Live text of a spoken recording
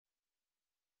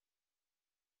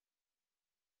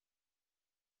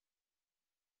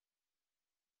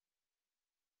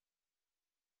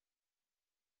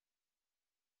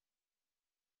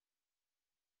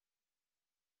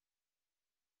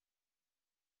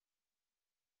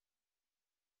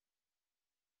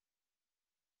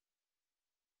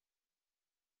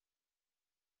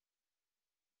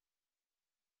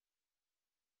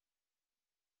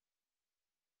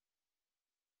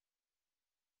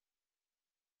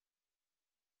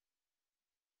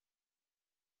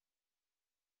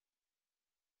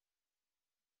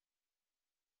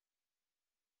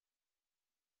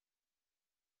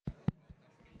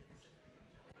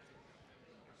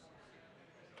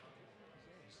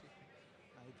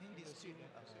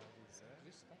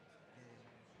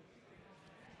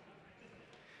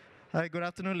Hi, good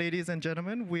afternoon, ladies and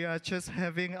gentlemen. We are just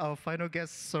having our final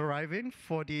guests arriving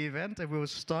for the event, and we will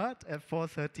start at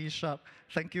 4:30 sharp.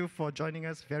 Thank you for joining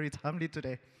us very timely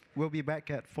today. We'll be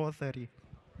back at 4:30.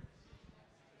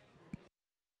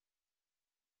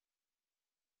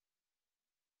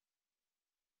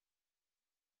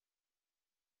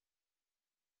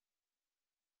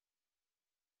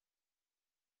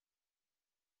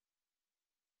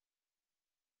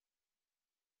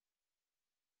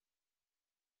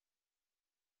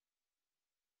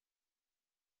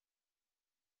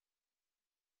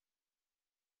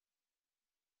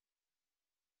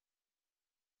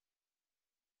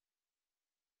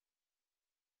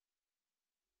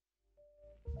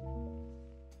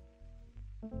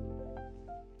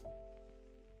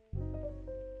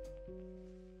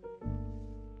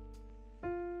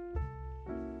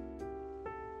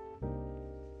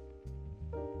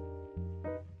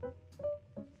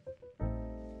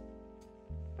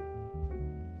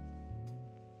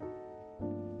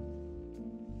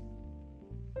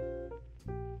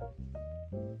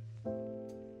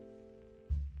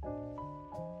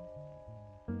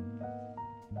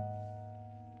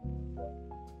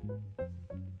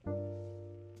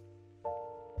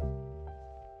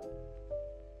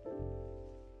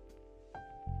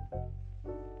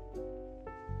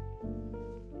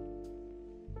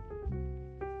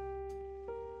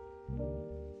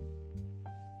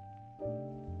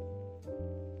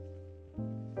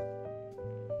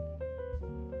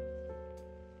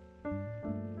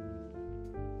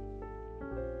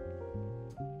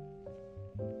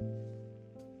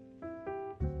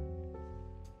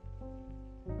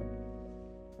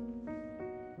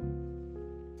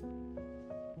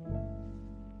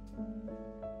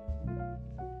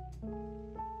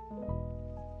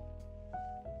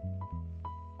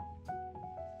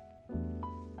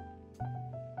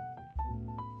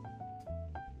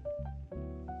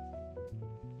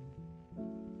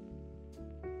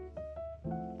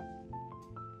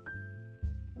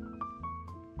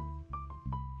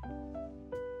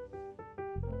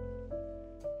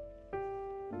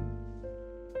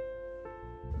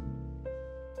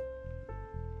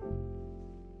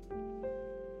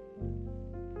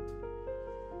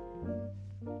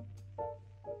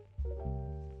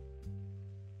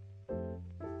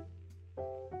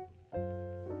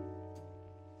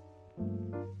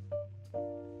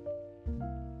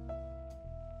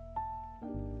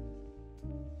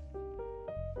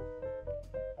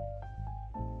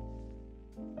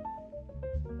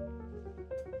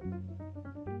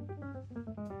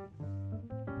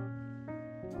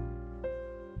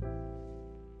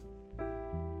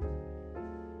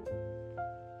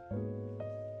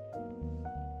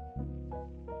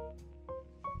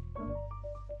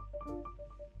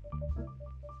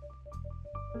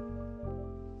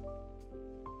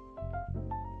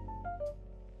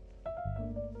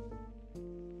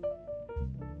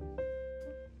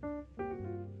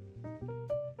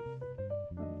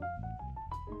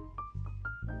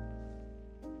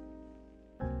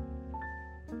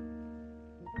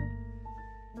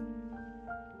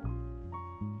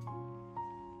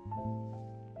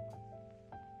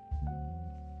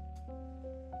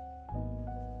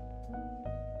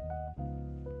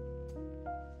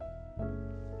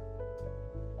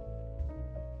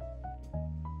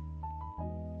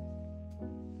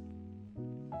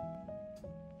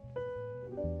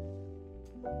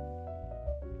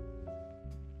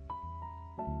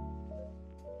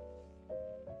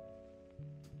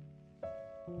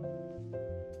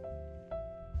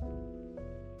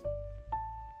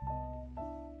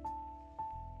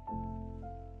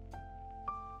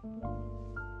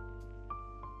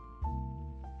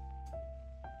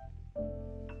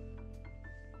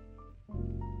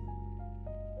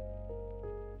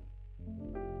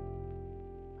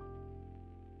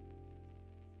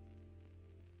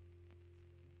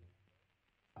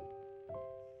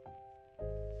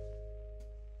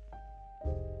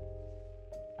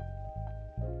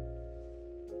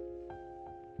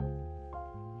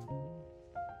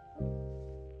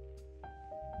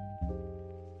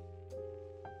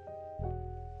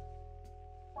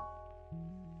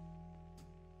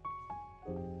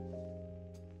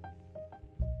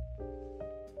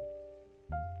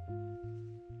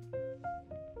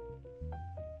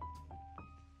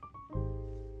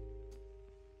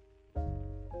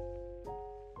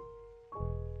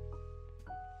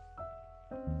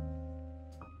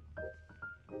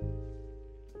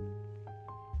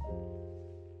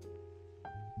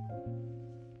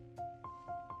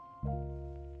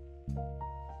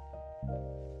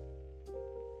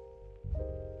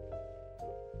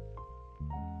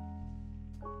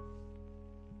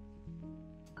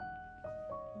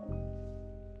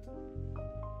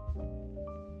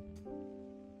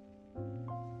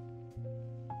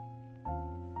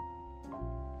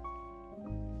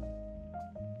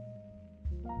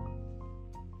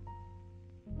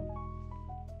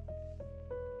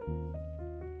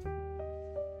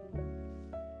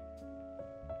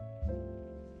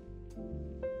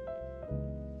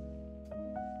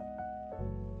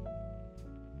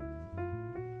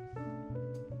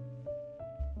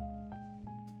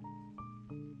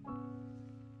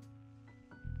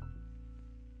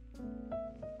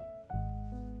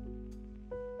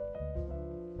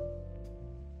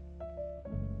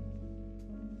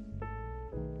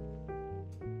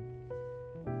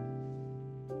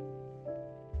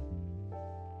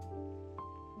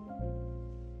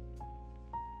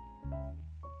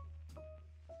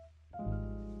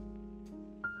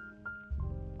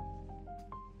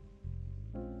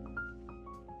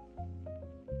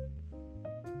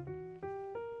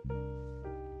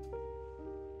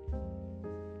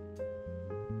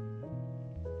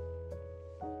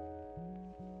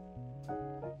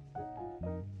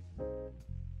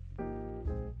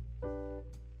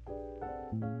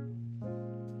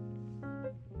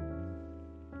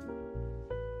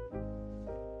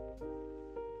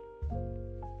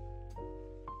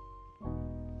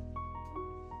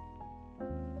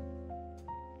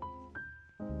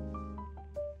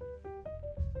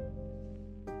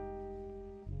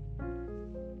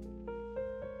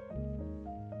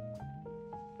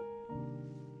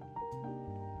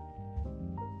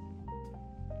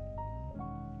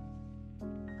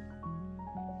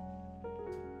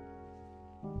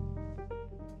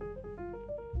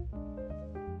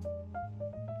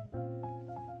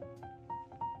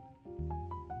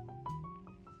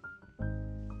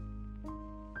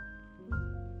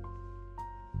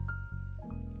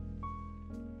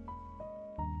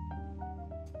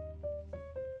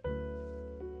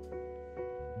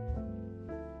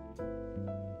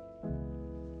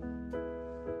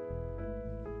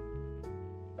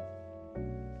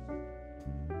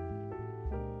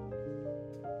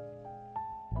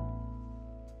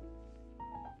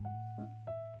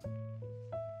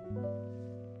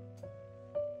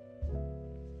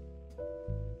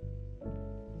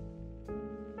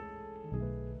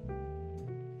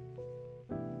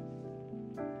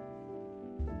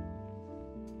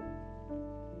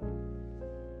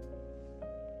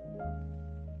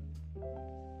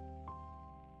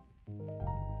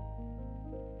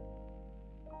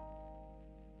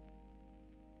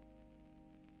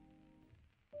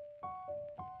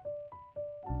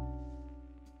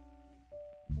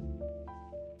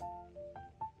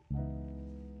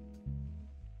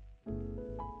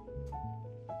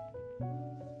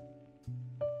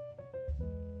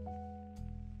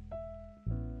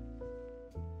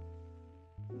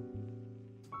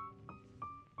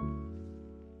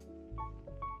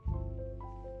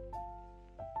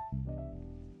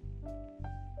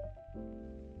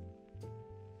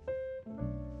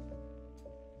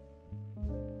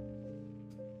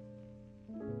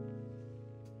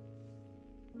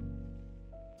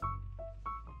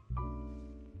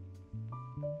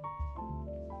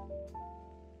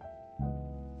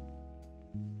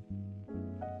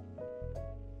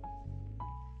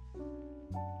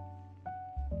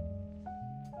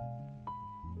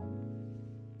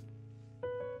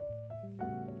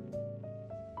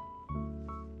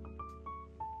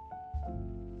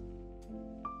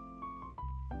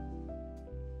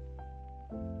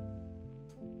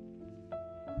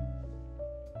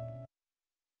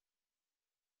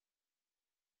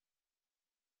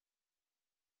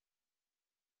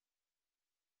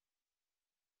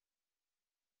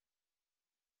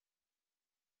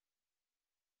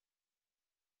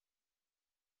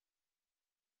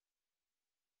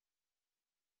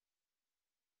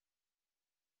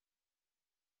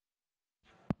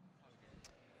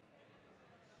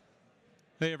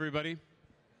 Hey, everybody.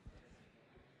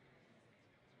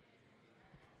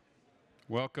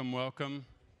 Welcome, welcome.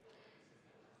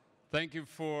 Thank you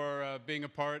for being a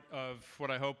part of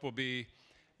what I hope will be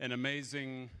an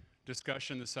amazing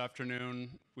discussion this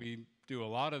afternoon. We do a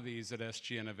lot of these at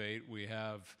SG Innovate. We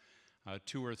have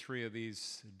 2 or 3 of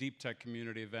these deep tech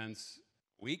community events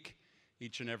a week,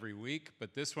 each and every week.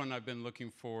 But this one I've been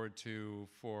looking forward to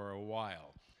for a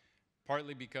while.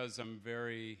 Partly because I'm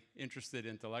very interested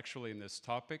intellectually in this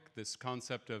topic, this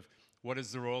concept of what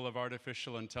is the role of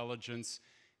artificial intelligence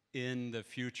in the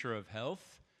future of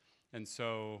health. And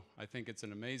so I think it's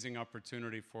an amazing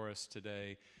opportunity for us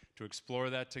today to explore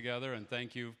that together. And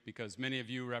thank you, because many of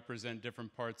you represent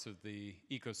different parts of the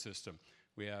ecosystem.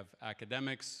 We have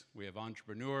academics, we have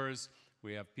entrepreneurs,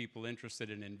 we have people interested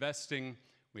in investing,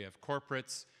 we have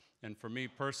corporates. And for me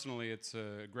personally, it's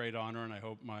a great honor, and I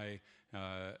hope my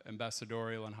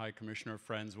ambassadorial and high commissioner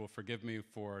friends will forgive me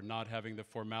for not having the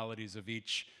formalities of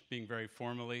each being very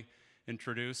formally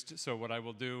introduced. So what I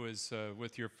will do is,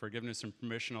 with your forgiveness and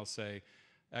permission, I'll say,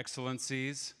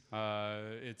 Excellencies,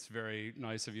 it's very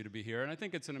nice of you to be here. And I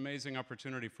think it's an amazing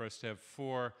opportunity for us to have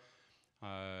 4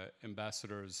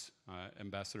 ambassadors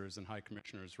and high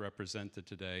commissioners represented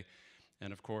today.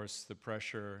 And of course, the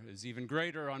pressure is even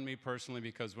greater on me personally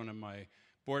because one of my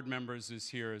board members is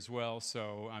here as well,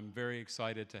 so I'm very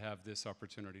excited to have this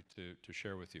opportunity to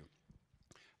share with you.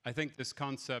 I think this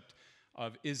concept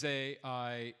of, is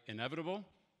AI inevitable?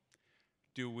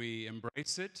 Do we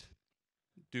embrace it?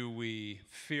 Do we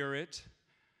fear it?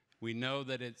 We know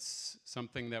that it's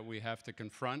something that we have to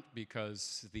confront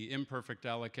because the imperfect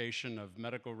allocation of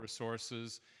medical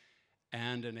resources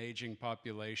and an aging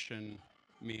population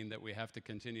mean that we have to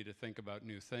continue to think about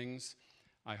new things.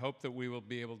 I hope that we will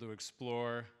be able to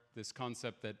explore this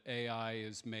concept that AI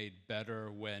is made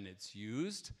better when it's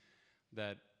used,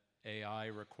 that AI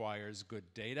requires good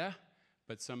data,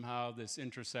 but somehow this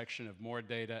intersection of more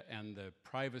data and the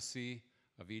privacy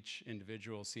of each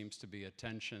individual seems to be a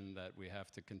tension that we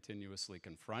have to continuously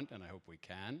confront, and I hope we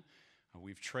can.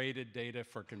 We've traded data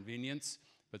for convenience,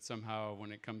 but somehow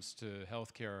when it comes to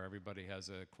healthcare, everybody has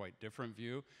a quite different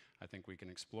view. I think we can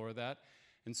explore that.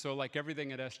 And so like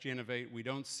everything at SG Innovate, we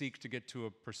don't seek to get to a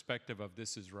perspective of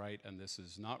this is right and this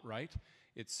is not right.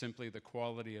 It's simply the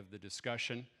quality of the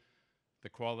discussion, the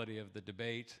quality of the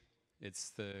debate. It's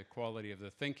the quality of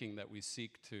the thinking that we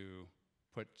seek to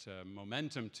put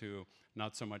momentum to,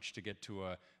 not so much to get to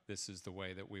a this is the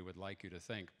way that we would like you to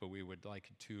think, but we would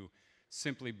like to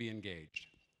simply be engaged.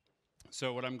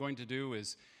 So what I'm going to do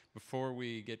is, before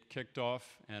we get kicked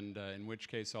off, and in which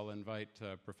case I'll invite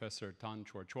Professor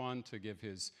Chuan to give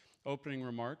his opening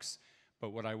remarks. But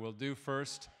what I will do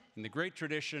first, in the great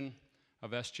tradition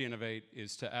of SG Innovate,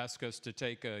 is to ask us to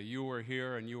take a you were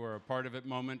here and you were a part of it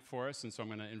moment for us. And so I'm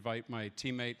going to invite my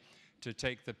teammate to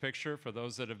take the picture. For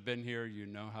those that have been here, you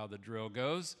know how the drill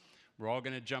goes. We're all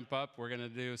going to jump up. We're going to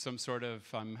do some sort of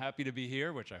I'm happy to be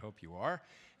here, which I hope you are.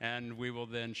 And we will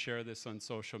then share this on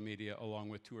social media along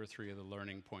with 2 or 3 of the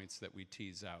learning points that we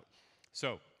tease out.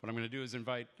 So what I'm going to do is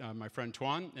invite my friend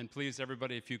Chuan, and please,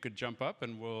 everybody, if you could jump up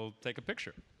and we'll take a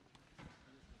picture.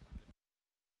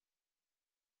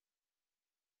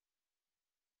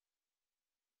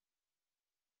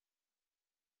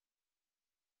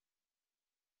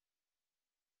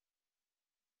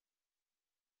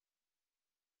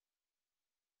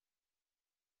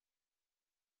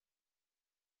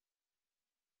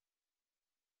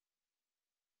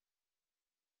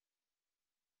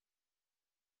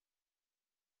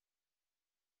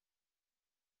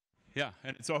 Yeah,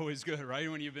 and it's always good, right?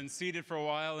 When you've been seated for a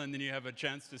while and then you have a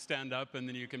chance to stand up and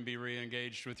then you can be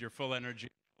re-engaged with your full energy,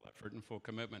 full effort, and full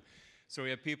commitment. So we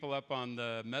have people up on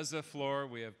the mezza floor,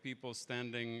 we have people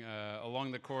standing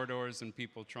along the corridors, and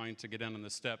people trying to get in on the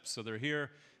steps. So they're here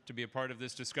to be a part of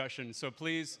this discussion. So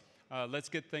please, let's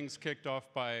get things kicked off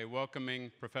by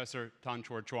welcoming Professor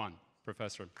Chuan.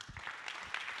 Professor.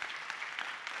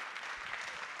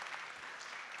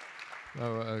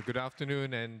 Good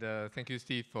afternoon, and thank you,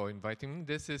 Steve, for inviting me.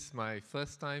 This is my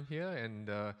first time here,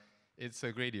 and it's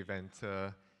a great event.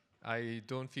 I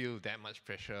don't feel that much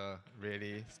pressure,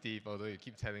 really, Steve, although you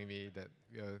keep telling me that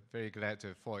you're very glad to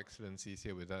have 4 excellencies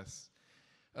here with us.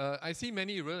 I see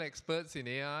many real experts in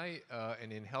AI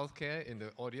and in healthcare in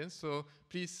the audience, so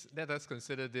please let us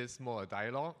consider this more a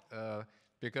dialogue,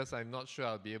 because I'm not sure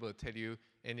I'll be able to tell you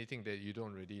anything that you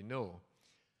don't already know.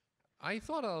 I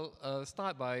thought I'll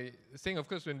start by saying, of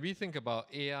course, when we think about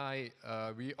AI,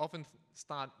 we often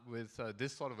start with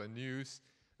this sort of a news,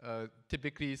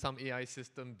 typically some AI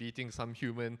system beating some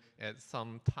human at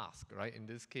some task, right? In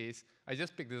this case, I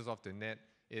just picked this off the net.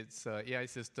 It's AI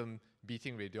system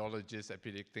beating radiologists at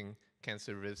predicting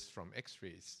cancer risks from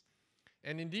X-rays.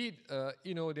 And indeed,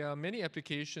 there are many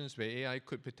applications where AI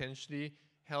could potentially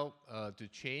help to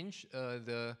change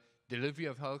the delivery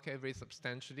of healthcare very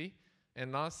substantially.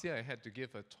 And last year, I had to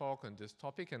give a talk on this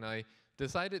topic, and I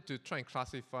decided to try and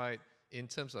classify it in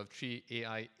terms of 3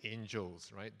 AI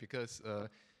angels, right? Because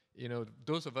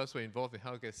those of us who are involved in the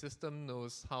healthcare system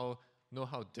know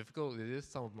how difficult it is.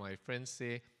 Some of my friends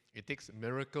say it takes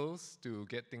miracles to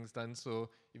get things done. So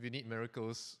if you need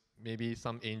miracles, maybe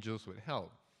some angels would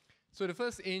help. So the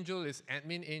first angel is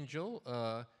admin angel.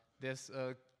 There's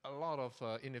a lot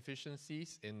of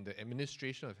inefficiencies in the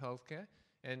administration of healthcare.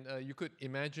 And you could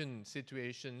imagine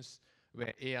situations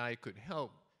where AI could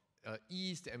help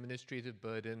ease the administrative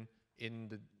burden in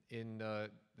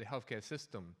the healthcare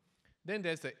system. Then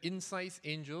there's the insights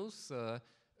angels,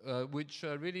 which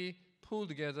really pull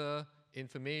together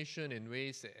information in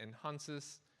ways that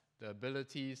enhances the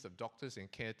abilities of doctors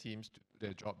and care teams to do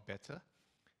their job better.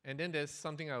 And then there's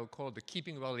something I would call the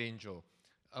keeping well angel,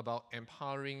 about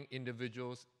empowering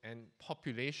individuals and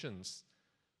populations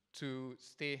to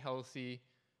stay healthy.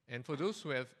 And for those who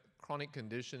have chronic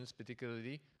conditions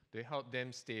particularly, they help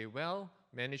them stay well,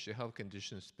 manage their health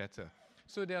conditions better.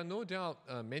 So there are no doubt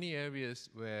many areas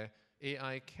where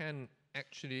AI can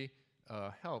actually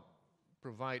help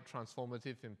provide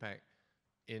transformative impact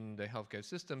in the healthcare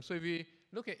system. So if we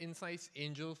look at Insights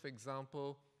Angel, for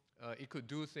example, it could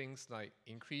do things like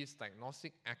increase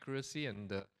diagnostic accuracy, and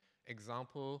the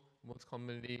example most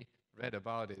commonly read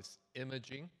about is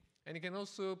imaging. And it can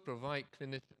also provide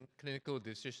clinical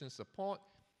decision support,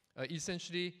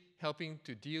 essentially helping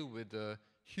to deal with the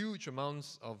huge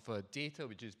amounts of data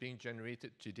which is being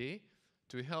generated today,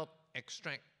 to help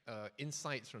extract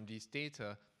insights from these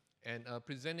data and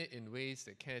present it in ways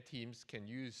that care teams can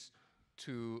use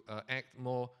to act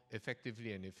more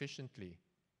effectively and efficiently.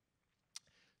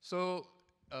 So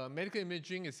medical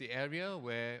imaging is the area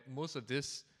where most of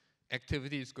this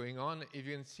activity is going on. If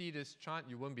you can see this chart,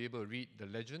 you won't be able to read the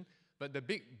legend, but the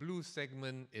big blue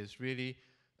segment is really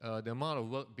the amount of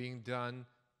work being done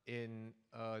in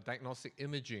diagnostic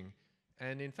imaging.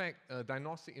 And in fact,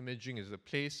 diagnostic imaging is a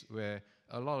place where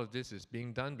a lot of this is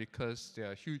being done because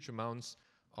there are huge amounts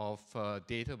of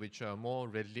data which are more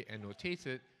readily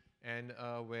annotated and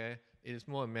where it is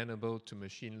more amenable to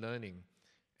machine learning.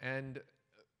 And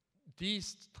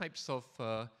these types of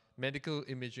medical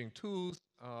imaging tools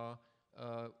are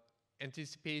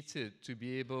anticipated to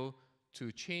be able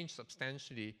to change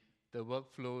substantially the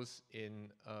workflows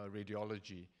in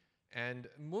radiology. And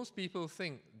most people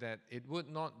think that it would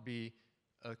not be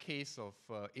a case of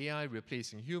AI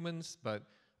replacing humans, but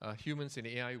humans and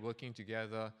AI working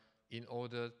together in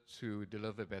order to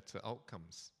deliver better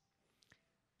outcomes.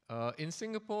 In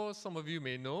Singapore, some of you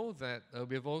may know that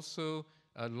we have also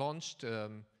launched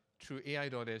through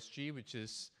AI.SG, which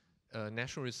is a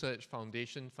National Research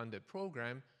Foundation funded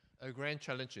program, a grand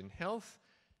challenge in health.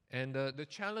 And the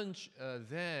challenge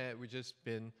there, which has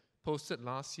been posted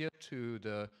last year to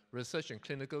the research and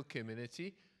clinical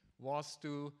community, was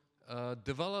to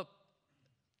develop,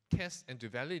 test, and to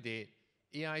validate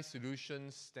AI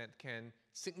solutions that can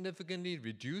significantly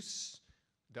reduce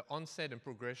the onset and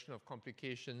progression of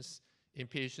complications in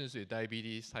patients with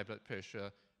diabetes, high blood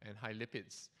pressure, and high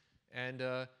lipids.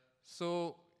 And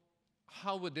so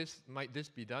how might this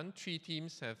be done? 3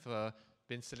 teams have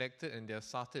been selected, and they have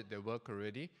started their work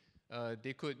already.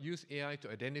 They could use AI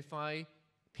to identify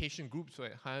patient groups who are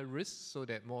at higher risk so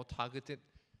that more targeted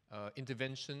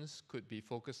interventions could be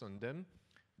focused on them.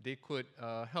 They could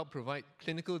help provide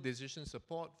clinical decision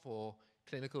support for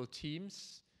clinical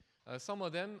teams. Some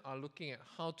of them are looking at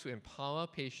how to empower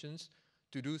patients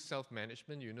to do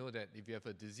self-management. You know that if you have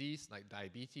a disease like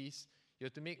diabetes, you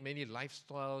have to make many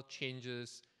lifestyle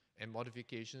changes and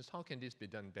modifications. How can this be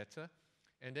done better?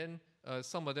 And then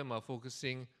some of them are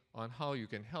focusing on how you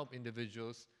can help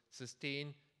individuals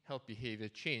sustain health behavior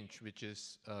change, which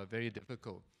is very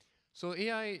difficult. So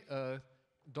AI.SG's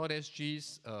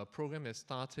program has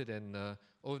started, and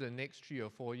over the next 3 or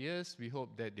 4 years, we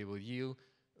hope that they will yield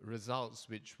results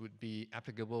which would be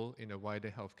applicable in a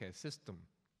wider healthcare system.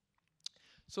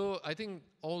 So I think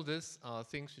all this are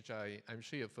things which I'm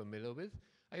sure you're familiar with.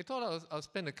 I thought I'll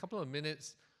spend a couple of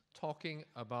minutes talking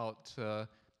about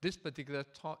this particular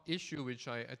issue, which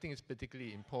I think is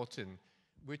particularly important,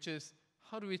 which is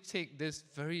how do we take this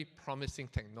very promising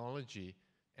technology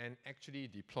and actually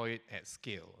deploy it at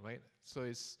scale, right? So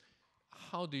it's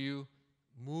how do you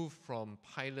move from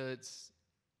pilots,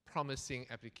 promising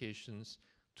applications,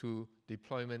 to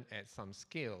deployment at some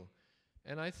scale?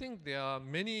 And I think there are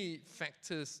many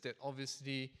factors that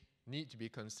obviously need to be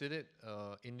considered.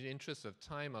 In the interest of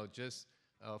time, I'll just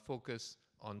focus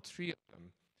on 3 of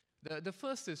them. The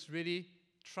first is really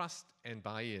trust and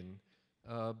buy-in,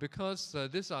 because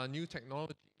these are new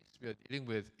technologies. We are dealing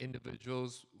with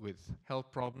individuals with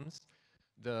health problems.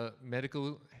 The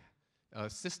medical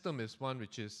system is one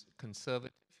which is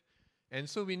conservative. And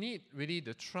so we need really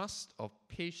the trust of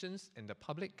patients and the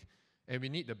public, and we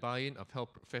need the buy-in of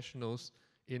health professionals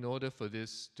in order for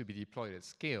this to be deployed at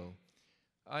scale.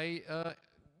 I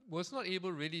was not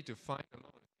able really to find a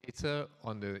lot of data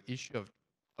on the issue of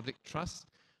public trust,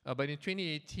 but in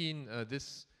 2018,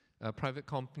 this private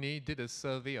company did a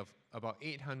survey of about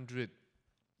 800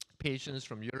 patients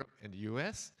from Europe and the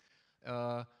US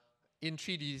in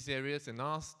 3 disease areas and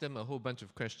asked them a whole bunch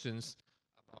of questions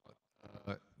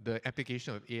about the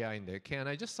application of AI in their care. And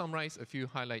I just summarized a few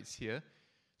highlights here.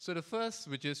 So the first,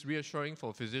 which is reassuring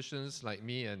for physicians like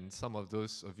me and some of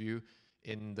those of you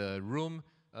in the room,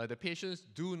 the patients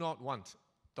do not want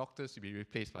doctors to be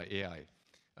replaced by AI.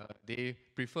 They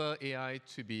prefer AI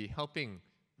to be helping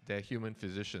their human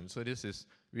physicians. So this is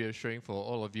reassuring for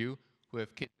all of you who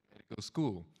have kids in medical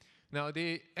school. Now,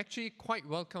 they actually quite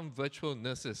welcome virtual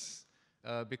nurses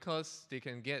because they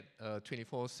can get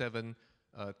 24/7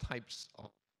 types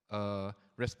of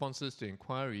responses to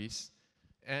inquiries.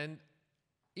 And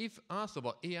if asked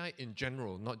about AI in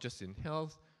general, not just in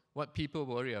health, what people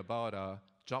worry about are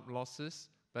job losses,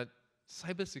 but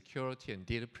cybersecurity and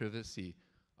data privacy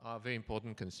are very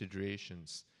important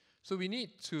considerations. So we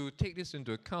need to take this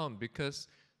into account because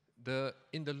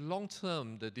in the long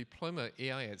term, the deployment of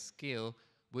AI at scale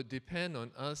would depend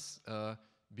on us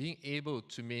being able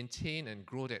to maintain and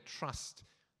grow that trust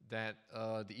that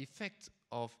the effect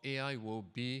of AI will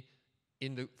be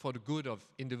for the good of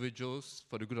individuals,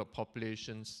 for the good of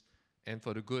populations, and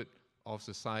for the good of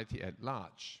society at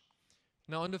large.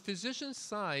 Now, on the physician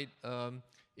side,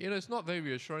 it's not very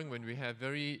reassuring when we have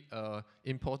very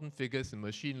important figures in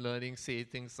machine learning say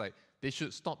things like they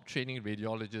should stop training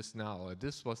radiologists now.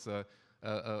 This was a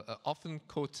often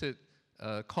quoted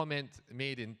comment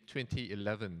made in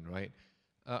 2011, right?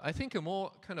 I think a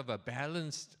more kind of a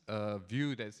balanced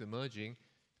view that's emerging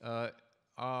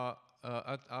are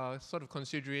sort of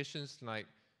considerations like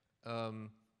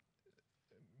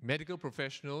medical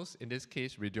professionals, in this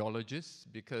case radiologists,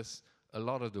 because a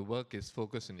lot of the work is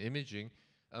focused on imaging,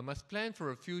 must plan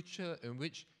for a future in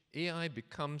which AI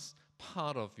becomes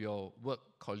part of your work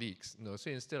colleagues.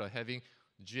 So instead of having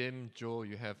Jim, Joe,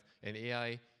 you have an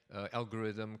AI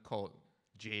algorithm called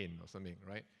Jane or something,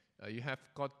 right? You have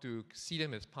got to see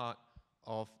them as part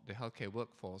of the healthcare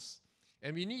workforce.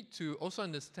 And we need to also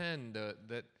understand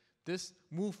that this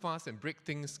move fast and break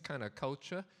things kind of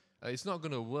culture is not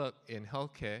going to work in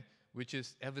healthcare, which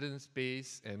is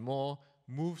evidence-based and more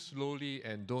move slowly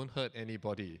and don't hurt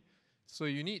anybody. So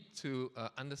you need to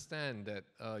understand that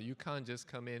you can't just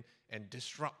come in and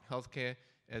disrupt healthcare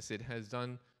as it has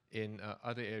done in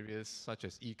other areas such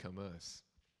as e-commerce.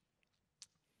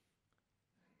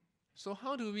 So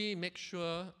how do we make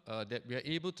sure that we are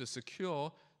able to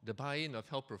secure the buy-in of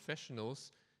health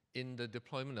professionals in the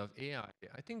deployment of AI?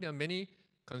 I think there are many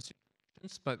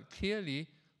considerations, but clearly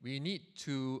we need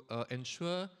to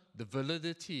ensure the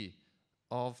validity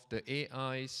of the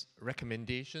AI's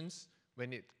recommendations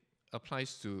when it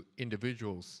applies to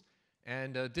individuals.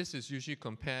 And this is usually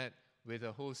compared with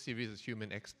a whole series of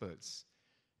human experts.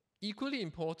 Equally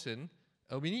important,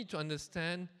 we need to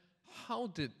understand how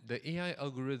did the AI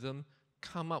algorithm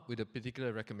come up with a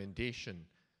particular recommendation.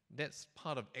 That's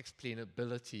part of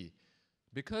explainability.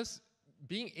 Because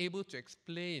being able to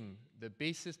explain the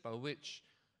basis by which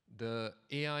the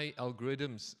AI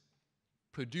algorithms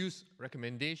produce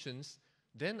recommendations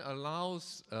then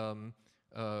allows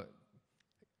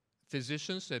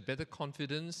physicians to have better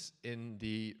confidence in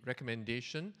the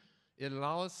recommendation. It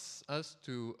allows us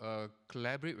to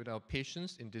collaborate with our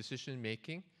patients in decision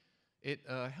making. It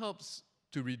helps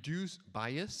to reduce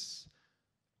bias,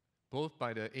 both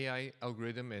by the AI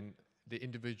algorithm and the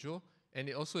individual, and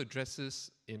it also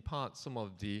addresses, in part, some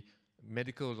of the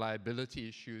medical liability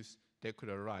issues that could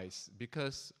arise.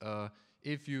 Because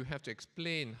if you have to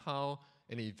explain how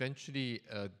and eventually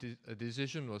a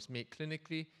decision was made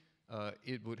clinically,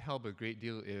 it would help a great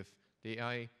deal if the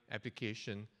AI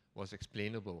application was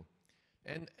explainable.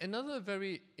 And another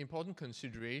very important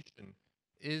consideration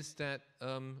is that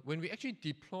when we actually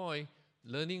deploy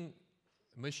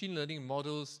machine learning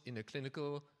models in a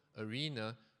clinical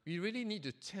arena, we really need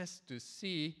to test to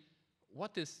see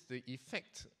what is the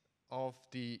effect of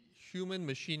the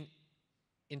human-machine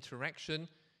interaction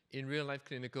in real-life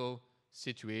clinical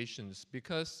situations.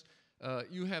 Because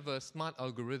you have a smart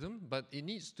algorithm, but it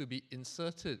needs to be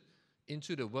inserted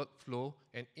into the workflow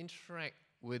and interact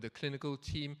with the clinical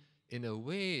team in a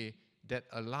way that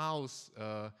allows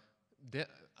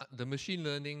the machine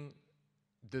learning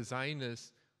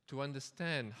designers to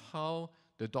understand how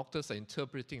the doctors are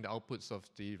interpreting the outputs of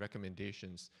the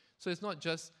recommendations. So it's not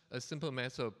just a simple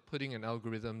matter of putting an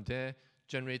algorithm there,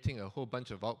 generating a whole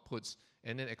bunch of outputs,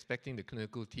 and then expecting the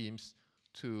clinical teams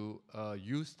to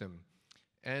use them.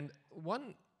 And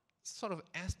one sort of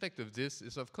aspect of this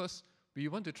is, of course, we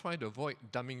want to try to avoid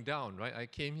dumbing down, right? I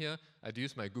came here, I'd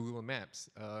use my Google Maps.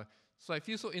 So I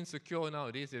feel so insecure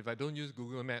nowadays. If I don't use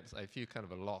Google Maps, I feel kind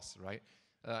of a loss, right?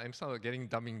 I'm sort of getting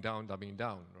dumbing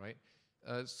down, right?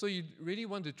 So you really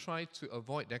want to try to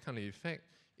avoid that kind of effect.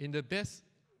 In the best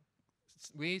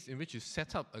ways in which you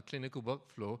set up a clinical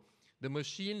workflow, the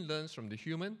machine learns from the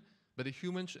human, but the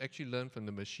human should actually learn from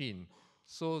the machine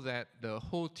so that the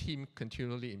whole team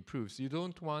continually improves. You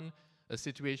don't want a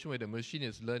situation where the machine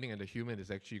is learning and the human is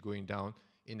actually going down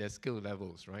in their skill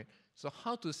levels, right? So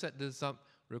how to set this up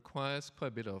requires quite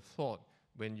a bit of thought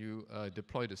when you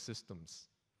deploy the systems.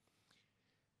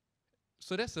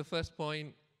 So that's the first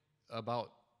point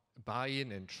about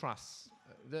buy-in and trust.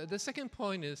 The second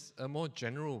point is a more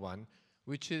general one,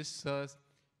 which is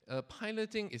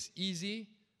piloting is easy,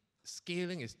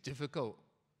 scaling is difficult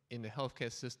in the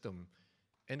healthcare system.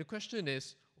 And the question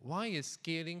is, why is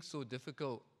scaling so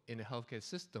difficult in the healthcare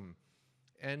system?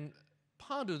 And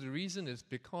part of the reason is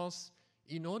because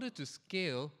in order to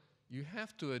scale, you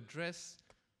have to address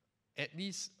at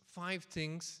least 5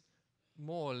 things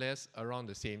more or less around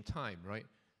the same time, right?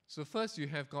 So first, you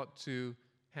have got to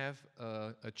have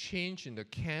a change in the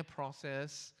care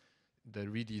process, the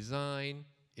redesign,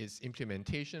 its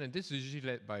implementation, and this is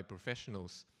usually led by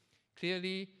professionals.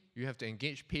 Clearly, you have to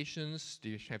engage patients,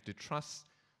 you have to trust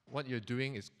what you're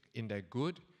doing is in their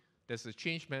good. There's a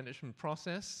change management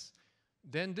process.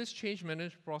 Then this change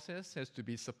management process has to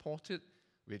be supported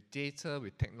with data,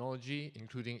 with technology,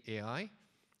 including AI,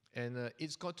 and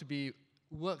it's got to be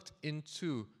worked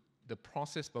into the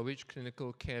process by which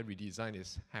clinical care redesign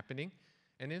is happening.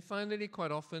 And then finally,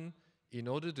 quite often, in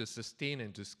order to sustain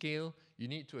and to scale, you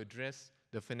need to address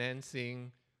the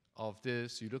financing of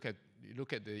this. You look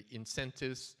at the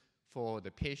incentives for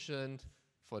the patient,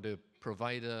 for the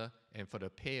provider, and for the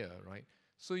payer, right?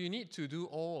 So you need to do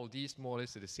all of these more or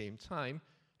less at the same time.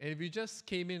 And if you just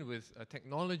came in with a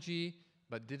technology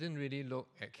but didn't really look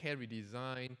at care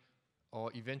redesign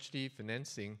or eventually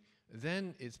financing,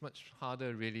 then it's much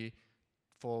harder really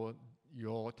for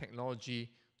your technology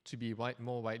to be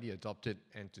more widely adopted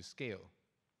and to scale.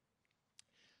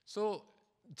 So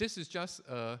this is just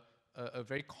a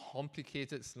very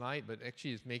complicated slide, but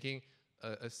actually it's making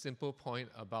a simple point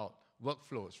about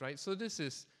workflows, right? So this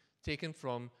is taken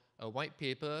from a white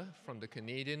paper from the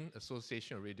Canadian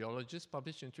Association of Radiologists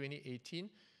published in 2018,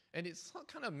 and it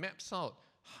kind of maps out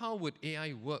how would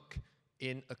AI work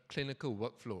in a clinical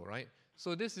workflow, right?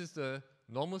 So this is the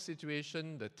normal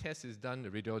situation, the test is done, the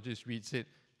radiologist reads it,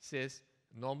 says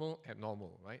normal,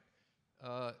 abnormal, right?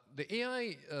 The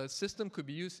AI system could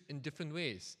be used in different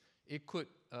ways. It could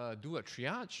do a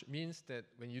triage, means that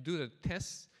when you do the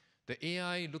test, the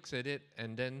AI looks at it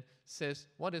and then says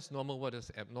what is normal, what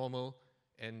is abnormal,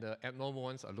 and the abnormal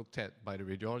ones are looked at by the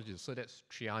radiologist. So that's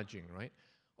triaging, right?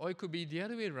 Or it could be the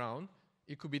other way around.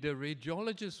 It could be the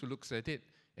radiologist who looks at it,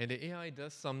 and the AI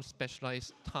does some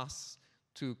specialized tasks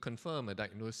to confirm a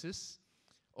diagnosis.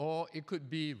 Or it could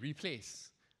be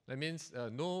replaced. That means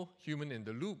no human in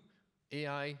the loop.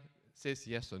 AI says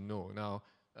yes or no. Now,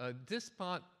 this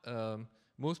part,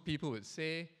 most people would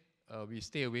say we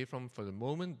stay away from for the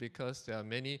moment because there are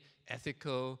many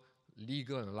ethical,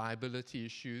 legal, and liability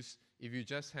issues if you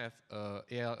just have an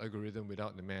AI algorithm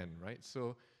without the man, right?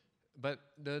 So, but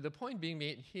the point being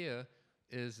made here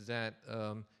is that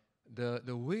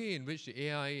the way in which the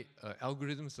AI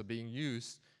algorithms are being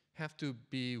used have to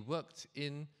be worked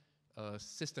in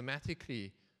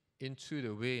systematically into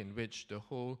the way in which the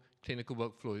whole clinical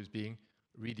workflow is being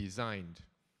redesigned.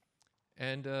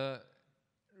 And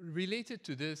related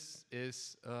to this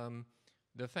is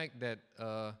the fact that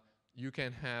you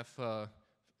can have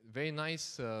very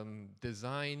nice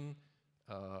design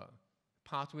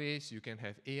pathways, you can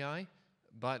have AI,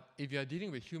 but if you are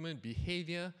dealing with human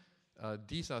behavior,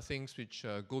 these are things which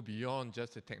go beyond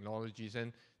just the technologies.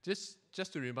 And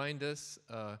just to remind us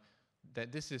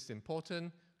that this is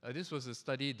important, this was a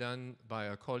study done by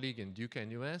a colleague in Duke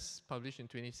and US, published in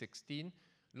 2016,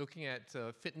 looking at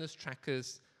fitness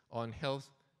trackers on health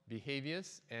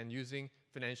behaviors and using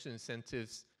financial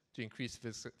incentives to increase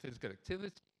physical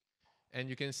activity. And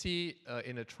you can see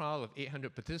in a trial of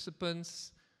 800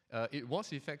 participants, it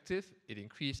was effective. It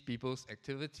increased people's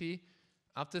activity.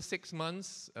 After 6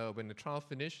 months, when the trial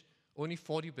finished, only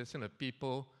 40% of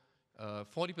people,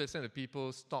 40% of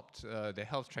people stopped their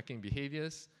health tracking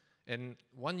behaviors. And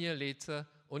 1 year later,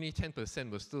 only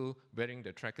 10% were still wearing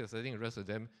the trackers. I think the rest of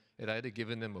them had either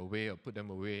given them away or put them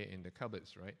away in the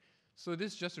cupboards, right? So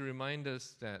this just to remind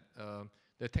us that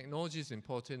the technology is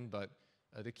important, but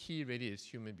the key really is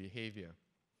human behavior.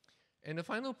 And the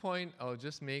final point I'll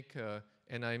just make,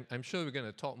 and I'm sure we're going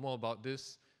to talk more about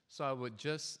this, so I would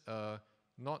just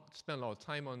not spend a lot of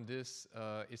time on this,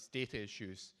 is data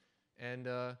issues. And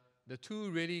the two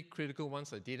really critical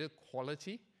ones are data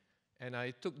quality. And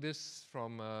I took this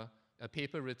from a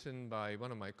paper written by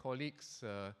one of my colleagues,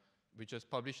 which was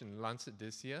published in Lancet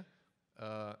this year.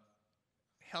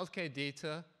 Healthcare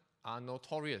data are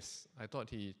notorious, I thought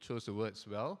he chose the words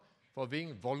well, for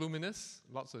being voluminous,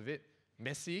 lots of it,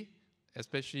 messy,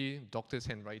 especially doctors'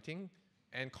 handwriting,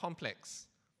 and complex.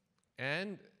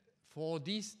 And for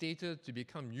these data to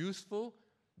become useful,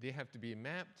 they have to be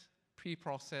mapped,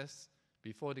 pre-processed,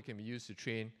 before they can be used to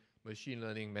train machine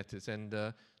learning methods. And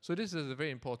so this is a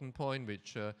very important point,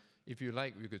 which, if you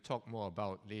like, we could talk more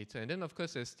about later. And then, of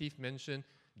course, as Steve mentioned,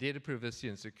 data privacy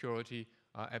and security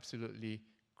are absolutely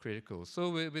critical.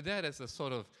 So with that as a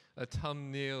sort of a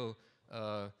thumbnail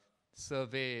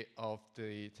survey of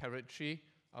the territory,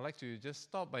 I'd like to just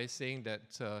start by saying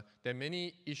that there are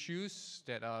many issues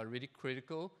that are really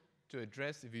critical to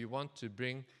address if you want to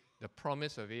bring the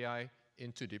promise of AI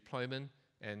into deployment,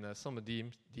 and some of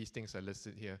these things are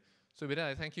listed here. So with that,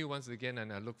 I thank you once again,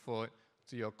 and I look forward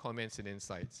to your comments and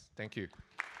insights. Thank you.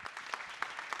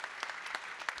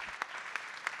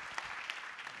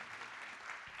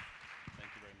 Thank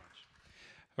you very much.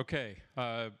 Okay,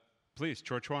 please,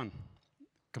 Chuan,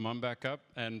 come on back up,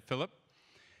 and Philip.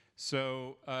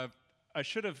 So I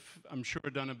should have, I'm sure,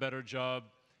 done a better job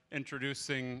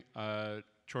introducing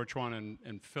Chuan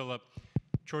and Philip.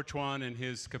 Chuan, in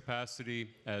his capacity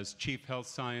as Chief Health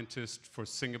Scientist for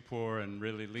Singapore and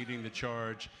really leading the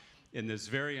charge in this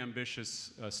very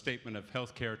ambitious statement of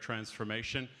healthcare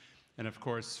transformation. And of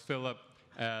course, Philip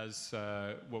as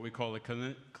what we call a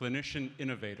clinician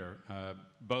innovator,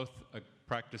 both a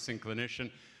practicing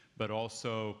clinician, but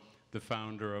also the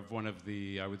founder of one of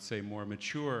the, I would say, more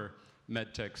mature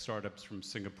medtech startups from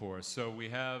Singapore. So we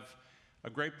have a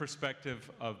great perspective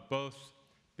of both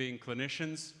being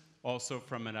clinicians, also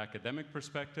from an academic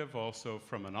perspective, also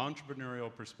from an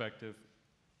entrepreneurial perspective.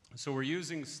 So we're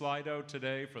using Slido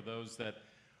today for those that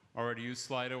already use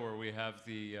Slido, where we have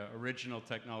the original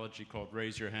technology called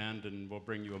Raise Your Hand, and we'll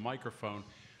bring you a microphone.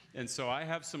 And so I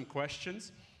have some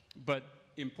questions, but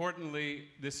importantly,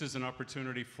 this is an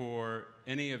opportunity for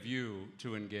any of you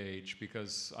to engage,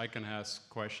 because I can ask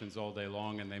questions all day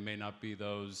long and they may not be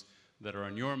those that are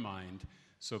on your mind.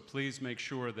 So please make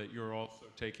sure that you're also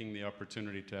taking the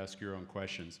opportunity to ask your own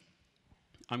questions.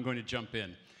 I'm going to jump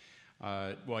in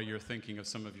while you're thinking of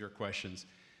some of your questions.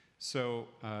 So,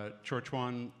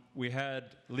 Chuan, we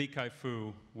had Li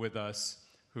Kai-Fu with us,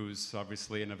 who's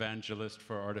obviously an evangelist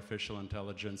for artificial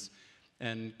intelligence.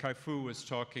 And Kai-Fu was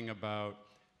talking about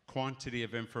quantity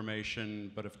of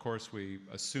information, but of course we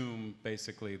assume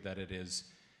basically that it is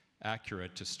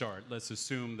accurate to start. Let's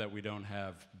assume that we don't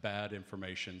have bad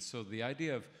information. So the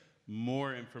idea of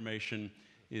more information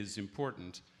is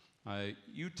important.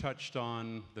 You touched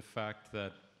on the fact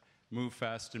that move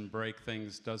fast and break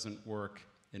things doesn't work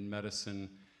in medicine.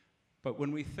 But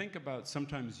when we think about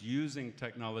sometimes using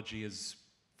technology as,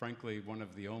 frankly, one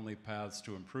of the only paths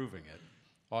to improving it,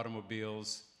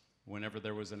 automobiles, whenever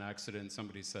there was an accident,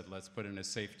 somebody said, let's put in a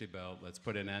safety belt, let's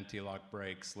put in anti-lock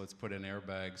brakes, let's put in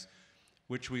airbags,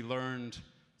 which we learned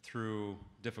through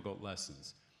difficult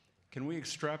lessons. Can we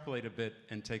extrapolate a bit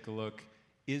and take a look?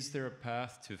 Is there a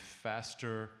path to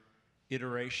faster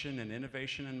iteration and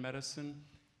innovation in medicine,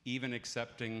 even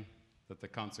accepting that the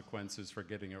consequences for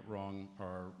getting it wrong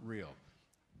are real?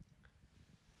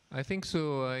 I think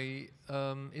so.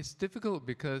 It's difficult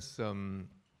because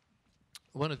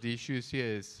one of the issues here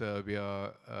is we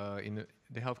are in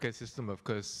the healthcare system, of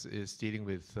course, is dealing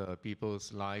with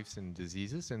people's lives and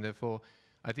diseases, and therefore,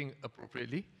 I think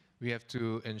appropriately, we have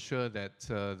to ensure that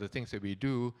the things that we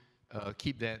do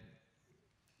keep that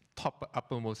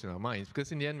uppermost in our minds,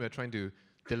 because in the end, we're trying to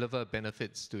deliver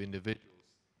benefits to individuals.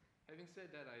 Having said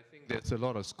that, I think there's a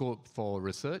lot of scope for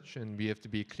research, and we have to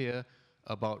be clear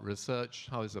about research,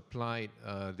 how it's applied.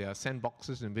 There are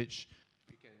sandboxes in which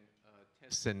we can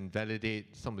test and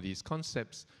validate some of these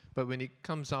concepts, but when it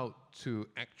comes out to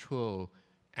actual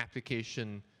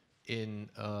application in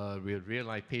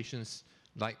real-life patients,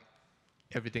 like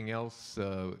everything else,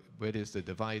 whether it's a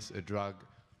device, a drug,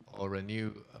 or a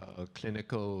new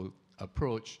clinical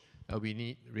approach, we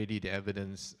need really the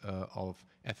evidence of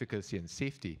efficacy and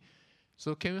safety.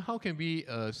 So how can we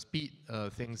speed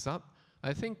things up?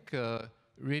 I think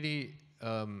really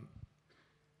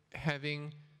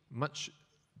having much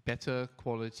better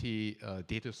quality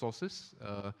data sources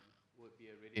would be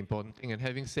a really important thing. And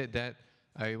having said that,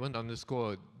 I want to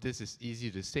underscore this is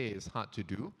easy to say, it's hard to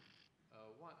do.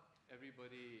 What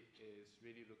everybody is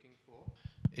really looking for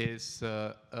is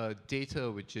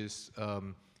data which is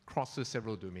crosses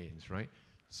several domains, right?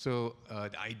 So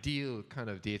the ideal kind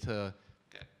of data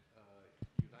that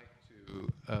you like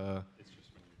to it's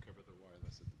just when you cover the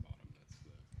wireless at the bottom, that's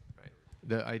the... right.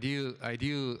 The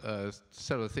ideal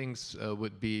set of things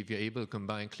would be if you're able to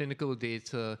combine clinical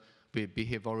data with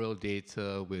behavioral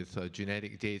data, with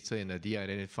genetic data in a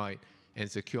de-identified and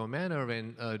secure manner,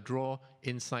 and draw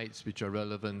insights which are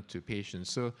relevant to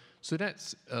patients. So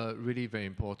that's really very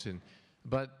important.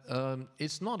 But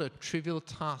it's not a trivial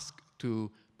task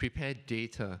to prepare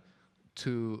data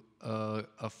to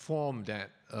a form that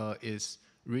is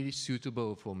really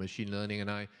suitable for machine learning.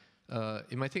 And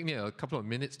it might take me a couple of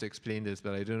minutes to explain this,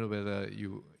 but I don't know whether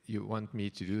you want me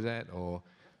to do that, or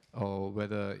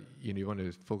whether you want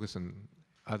to focus on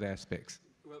other aspects.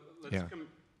 Well, Yeah.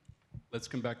 let's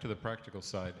come back to the practical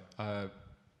side.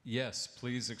 Yes,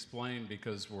 please explain,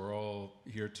 because we're all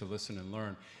here to listen and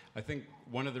learn. I think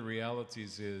one of the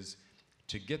realities is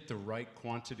to get the right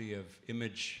quantity of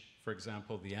image, for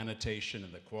example, the annotation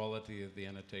and the quality of the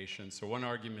annotation. So one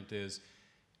argument is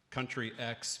country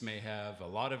X may have a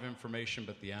lot of information,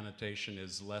 but the annotation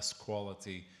is less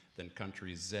quality than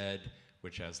country Z,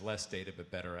 which has less data but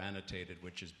better annotated,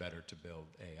 which is better to build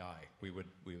AI. We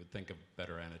would think of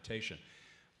better annotation.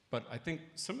 But I think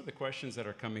some of the questions that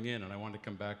are coming in, and I want to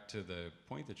come back to the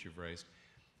point that you've raised,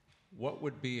 what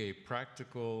would be a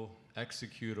practical,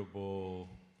 executable,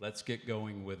 let's get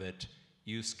going with it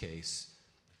use case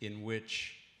in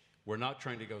which we're not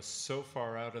trying to go so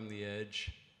far out on the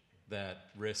edge that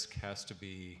risk has to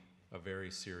be a very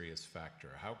serious factor?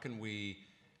 How can we,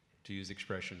 to use the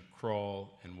expression,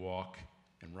 crawl and walk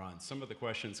and run? Some of the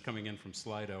questions coming in from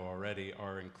Slido already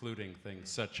are including things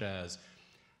such as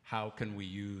how can we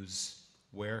use,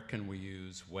 where can we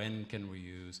use, when can we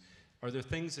use? Are there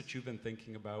things that you've been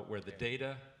thinking about where the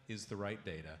data is the right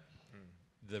data,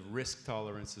 the risk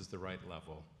tolerance is the right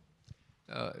level?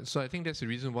 So I think that's the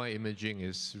reason why imaging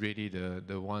is really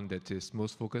the one that is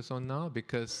most focused on now,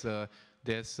 because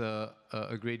there's a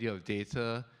great deal of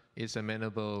data. It's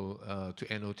amenable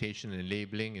to annotation and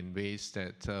labeling in ways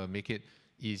that make it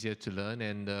easier to learn.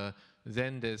 And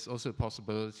then there's also a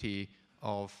possibility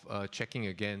of checking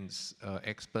against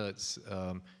experts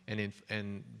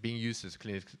and being used as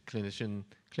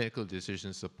clinical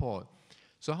decision support.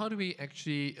 So how do we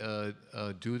actually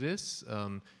do this?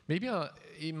 Maybe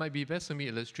it might be best for me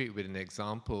to illustrate with an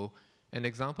example. An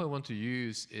example I want to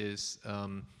use is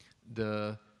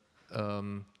the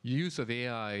use of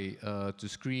AI to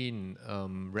screen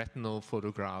retinal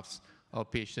photographs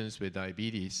of patients with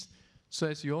diabetes. So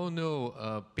as you all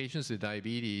know, patients with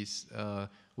diabetes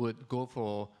would go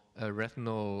for a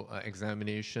retinal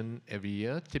examination every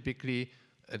year. Typically,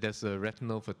 there's a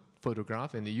retinal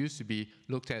photograph, and it used to be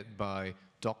looked at by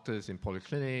doctors in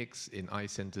polyclinics, in eye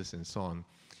centers, and so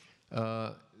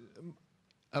on.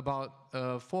 About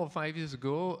 4 or 5 years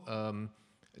ago,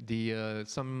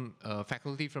 some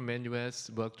faculty from NUS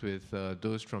worked with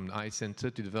those from the eye center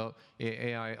to develop an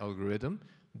AI algorithm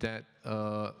that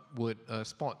would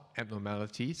spot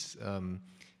abnormalities,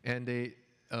 and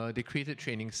they created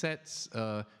training sets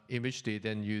in which they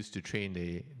then used to train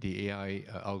the AI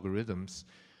algorithms.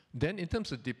 Then in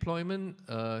terms of deployment,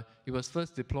 it was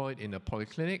first deployed in a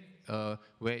polyclinic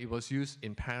where it was used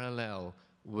in parallel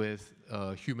with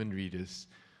human readers.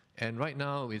 And right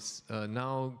now, it's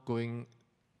now going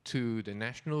to the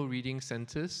national reading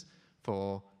centers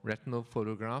for retinal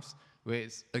photographs, where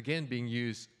it's again being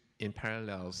used in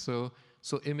parallel. So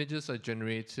images are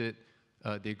generated,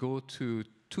 they go to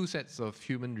 2 sets of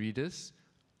human readers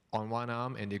on one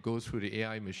arm, and they go through the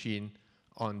AI machine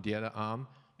on the other arm,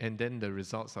 and then the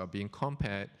results are being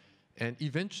compared. And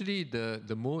eventually,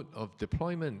 the mode of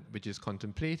deployment which is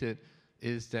contemplated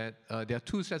is that there are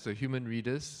 2 sets of human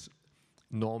readers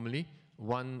normally.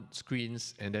 One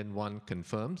screens and then one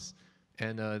confirms.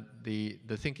 And the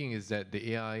thinking is that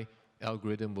the AI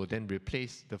algorithm will then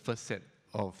replace the first set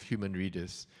of human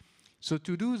readers. So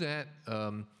to do that,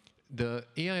 the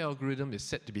AI algorithm is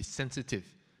set to be sensitive,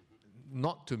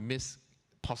 not to miss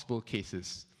possible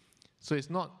cases. So it's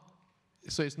not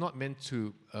meant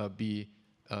to be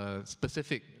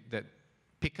specific that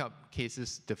pick up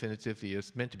cases definitively.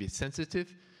 It's meant to be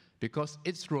sensitive because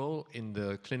its role in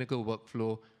the clinical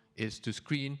workflow is to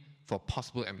screen for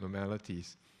possible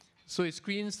abnormalities. So it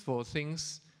screens for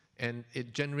things and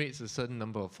it generates a certain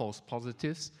number of false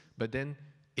positives, but then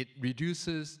it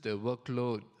reduces the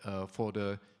workload for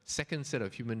the second set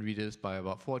of human readers by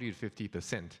about 40 to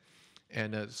 50%.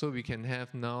 And so we can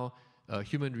have now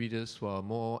human readers who are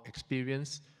more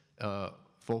experienced,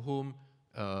 for whom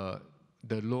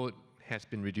the load has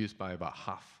been reduced by about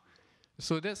half.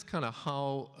 So that's kind of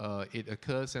how it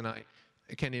occurs, and I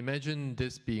can imagine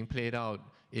this being played out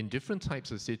in different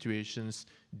types of situations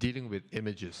dealing with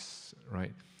images,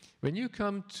 right? When you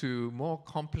come to more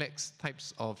complex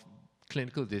types of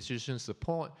clinical decision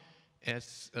support,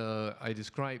 as I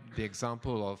described the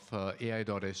example of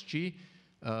AI.SG,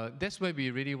 that's where we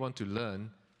really want to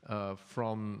learn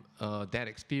from that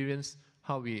experience,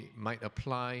 how we might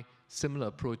apply similar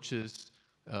approaches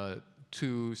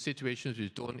to situations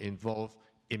which don't involve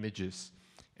images.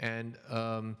 And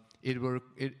it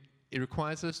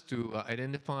requires us to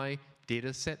identify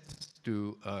data sets,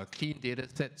 to clean data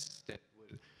sets that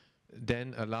will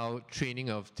then allow training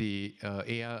of the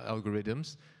AI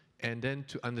algorithms, and then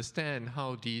to understand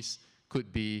how these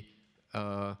could be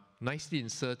nicely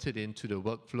inserted into the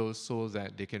workflows so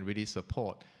that they can really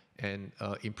support and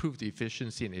improve the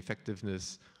efficiency and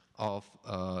effectiveness of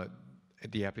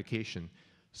the application.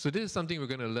 So this is something we're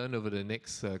going to learn over the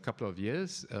next couple of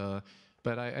years.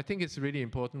 But I think it's really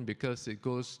important because it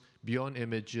goes beyond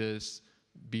images,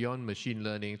 beyond machine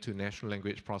learning to natural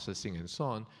language processing and so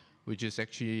on, which is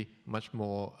actually much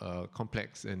more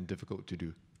complex and difficult to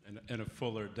do. And a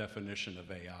fuller definition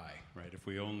of AI, right? If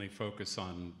we only focus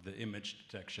on the image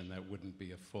detection, that wouldn't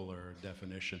be a fuller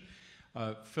definition.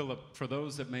 Philip, for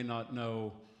those that may not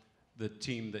know the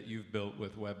team that you've built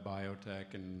with Web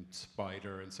Biotech and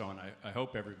Spider and so on, I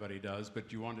hope everybody does, but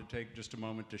do you want to take just a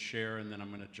moment to share, and then I'm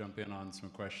going to jump in on some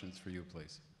questions for you,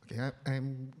 please. Okay,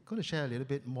 I'm going to share a little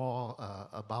bit more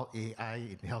about AI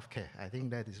in healthcare. I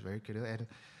think that is very clear. And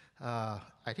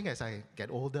I think as I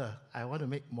get older, I want to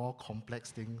make more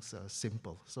complex things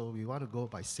simple. So we want to go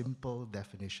by simple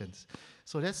definitions.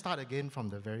 So let's start again from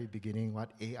the very beginning,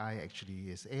 what AI actually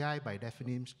is. AI by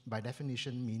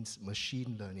definition means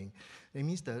machine learning. It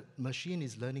means the machine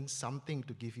is learning something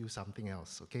to give you something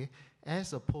else, okay?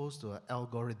 As opposed to an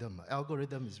algorithm.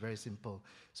 Algorithm is very simple.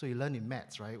 So you learn in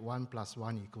maths, right? 1 +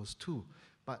 1 = 2.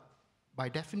 But by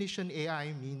definition,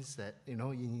 AI means that, you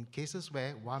know, in cases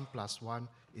where 1 + 1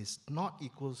 is not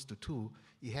equals to 2,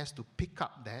 it has to pick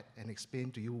up that and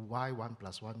explain to you why 1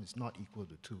 + 1 is not equal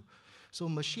to 2. So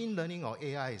machine learning or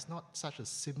AI is not such a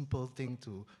simple thing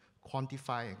to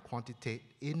quantify and quantitate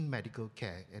in medical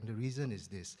care. And the reason is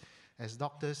this. As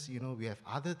doctors, you know, we have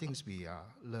other things we are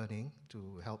learning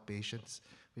to help patients,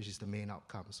 which is the main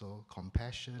outcome. So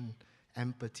compassion,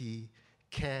 empathy,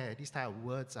 care, these type of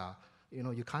words are, you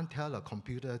know, you can't tell a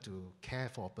computer to care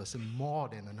for a person more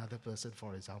than another person,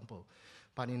 for example.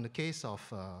 But in the case of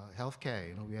healthcare,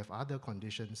 you know, we have other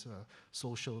conditions,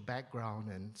 social background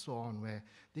and so on, where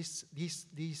these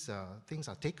things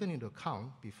are taken into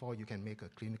account before you can make a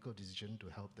clinical decision to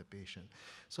help the patient.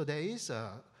 So there is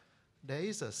a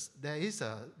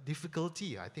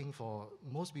difficulty, I think, for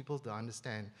most people to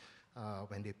understand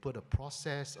when they put a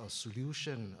process or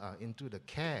solution into the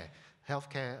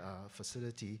healthcare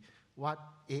facility, what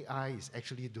AI is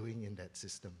actually doing in that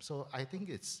system. So I think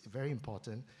it's very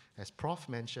important, as Prof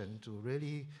mentioned, to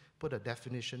really put a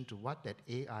definition to what that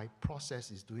AI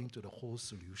process is doing to the whole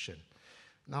solution.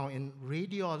 Now in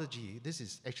radiology, this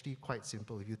is actually quite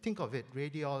simple. If you think of it,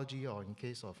 radiology, or in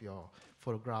case of your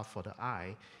photograph for the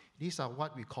eye, these are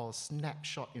what we call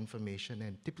snapshot information,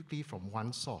 and typically from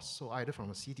one source. So either from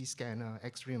a CT scanner,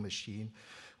 X-ray machine,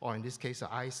 or in this case, an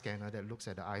eye scanner that looks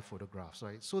at the eye photographs,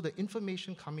 right? So the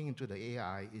information coming into the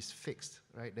AI is fixed,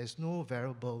 right? There's no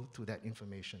variable to that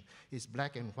information. It's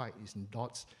black and white, it's in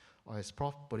dots, or as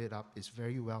Prof put it up, it's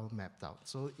very well mapped out.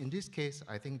 So in this case,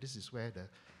 I think this is where the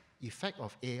effect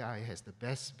of AI has the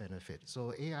best benefit.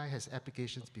 So AI has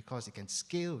applications because it can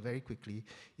scale very quickly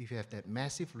if you have that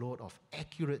massive load of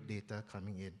accurate data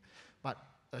coming in. But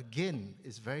again,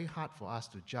 it's very hard for us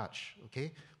to judge,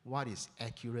 okay, what is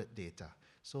accurate data.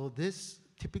 So this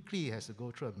typically has to go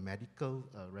through a medical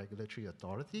regulatory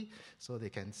authority, so they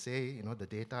can say, you know, the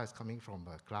data is coming from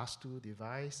a class 2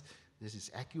 device, this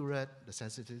is accurate, the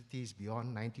sensitivity is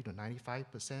beyond 90 to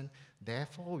 95%,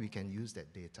 therefore we can use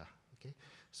that data, okay?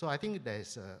 So I think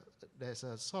there's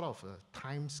a sort of a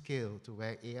time scale to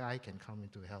where AI can come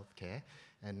into healthcare,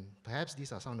 and perhaps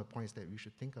these are some of the points that we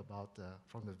should think about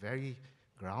from the very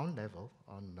ground level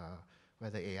on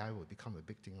whether AI will become a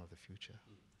big thing of the future.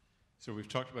 So we've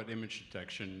talked about image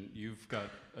detection. You've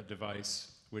got a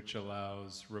device which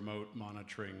allows remote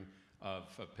monitoring of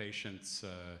a patient's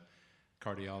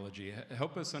cardiology.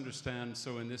 Help us understand,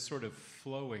 so in this sort of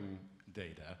flowing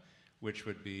data, which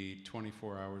would be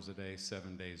 24 hours a day,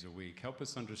 7 days a week, help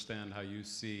us understand how you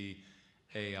see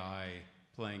AI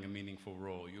playing a meaningful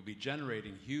role. You'll be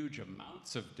generating huge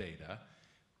amounts of data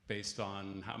based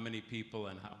on how many people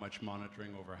and how much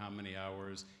monitoring over how many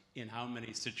hours in how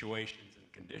many situations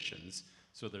and conditions.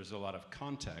 So there's a lot of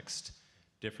context,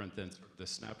 different than sort of the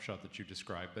snapshot that you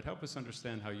described. But help us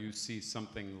understand how you see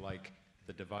something like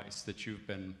the device that you've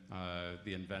been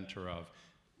the inventor of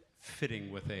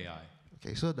fitting with AI.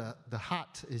 Okay, so the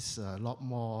heart is a lot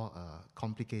more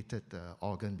complicated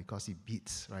organ because it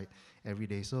beats, right, every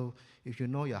day. So if you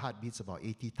know your heart beats about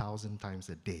 80,000 times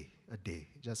a day,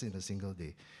 just in a single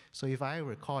day. So if I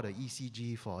record an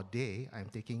ECG for a day, I'm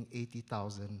taking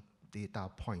 80,000 data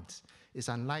points. It's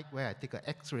unlike where I take an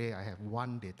X-ray, I have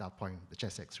one data point, the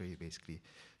chest X-ray basically.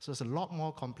 So it's a lot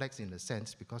more complex in the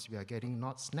sense because we are getting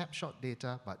not snapshot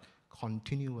data, but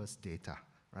continuous data,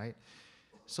 right?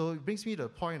 So it brings me to the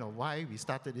point of why we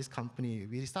started this company.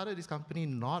 We started this company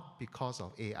not because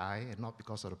of AI and not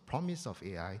because of the promise of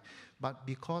AI, but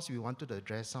because we wanted to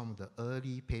address some of the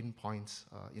early pain points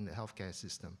in the healthcare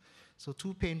system. So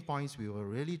 2 pain points we were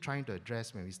really trying to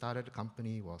address when we started the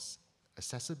company was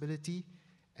accessibility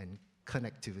and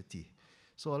connectivity.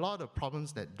 So a lot of the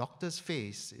problems that doctors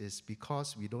face is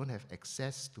because we don't have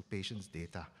access to patients'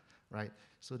 data, right?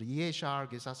 So the EHR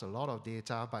gives us a lot of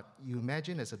data, but you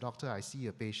imagine as a doctor, I see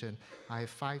a patient, I have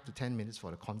 5 to 10 minutes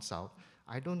for the consult.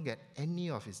 I don't get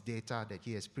any of his data that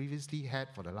he has previously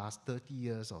had for the last 30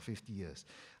 years or 50 years.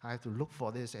 I have to look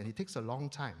for this, and it takes a long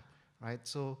time, right?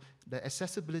 So the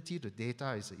accessibility to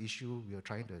data is an issue we are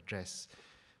trying to address.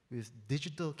 With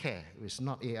digital care, it's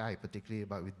not AI particularly,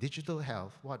 but with digital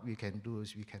health, what we can do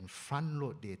is we can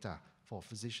front-load data for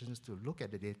physicians to look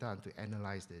at the data and to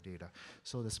analyze the data.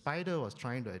 So the Spider was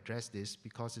trying to address this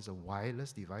because it's a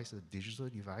wireless device, a digital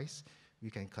device. We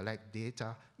can collect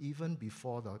data even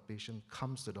before the patient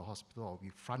comes to the hospital, or we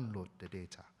front-load the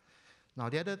data. Now,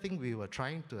 the other thing we were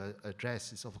trying to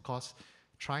address is, of course,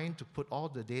 trying to put all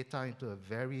the data into a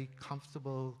very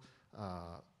comfortable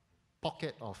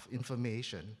pocket of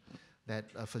information that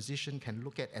a physician can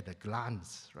look at a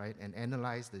glance, right, and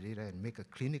analyze the data and make a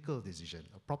clinical decision,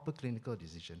 a proper clinical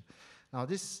decision. Now,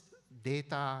 this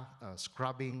data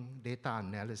scrubbing, data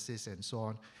analysis, and so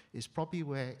on is probably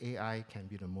where AI can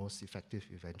be the most effective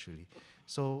eventually.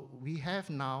 So we have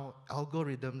now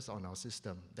algorithms on our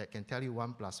system that can tell you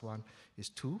 1 + 1 is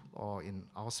 2, or in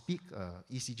our speak,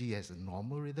 ECG has a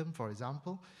normal rhythm, for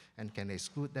example, and can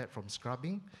exclude that from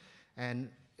scrubbing. And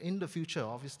in the future,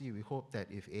 obviously, we hope that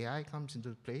if AI comes into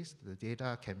place, the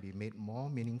data can be made more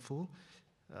meaningful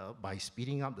by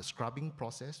speeding up the scrubbing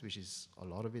process, which is a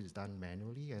lot of it is done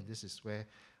manually, and this is where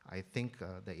I think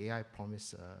the AI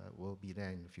promise will be there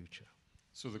in the future.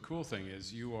 So the cool thing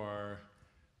is you are,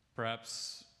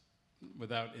 perhaps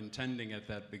without intending at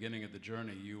that beginning of the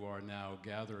journey, you are now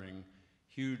gathering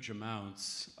huge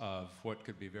amounts of what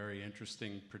could be very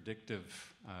interesting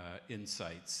predictive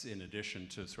insights in addition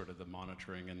to sort of the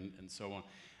monitoring and so on.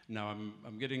 Now,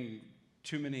 I'm getting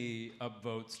too many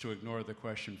upvotes to ignore the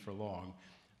question for long.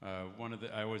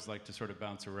 I always like to sort of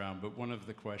bounce around, but one of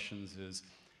the questions is,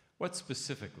 what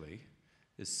specifically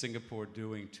is Singapore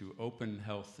doing to open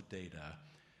health data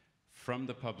from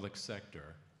the public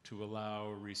sector to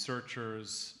allow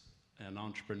researchers and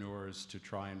entrepreneurs to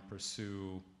try and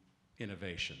pursue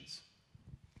innovations?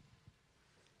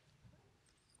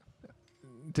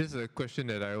 This is a question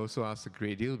that I also ask a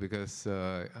great deal because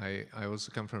I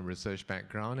also come from a research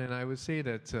background, and I would say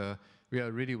that we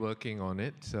are really working on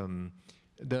it.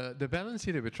 The balance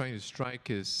here that we're trying to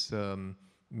strike is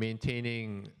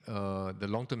maintaining the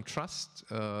long-term trust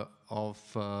of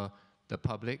the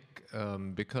public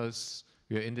because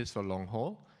we are in this for long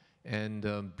haul,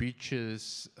 and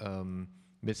breaches,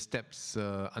 missteps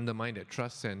undermine that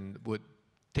trust and would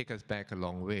take us back a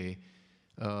long way.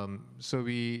 So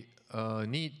we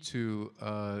need to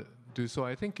do so.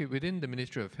 I think within the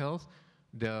Ministry of Health,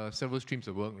 there are several streams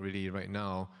of work really right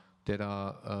now that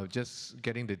are just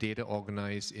getting the data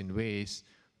organized in ways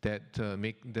that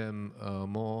make them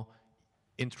more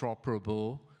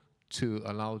interoperable to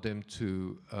allow them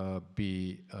to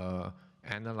be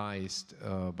analyzed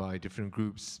by different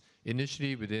groups,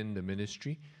 initially within the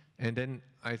ministry. And then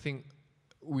I think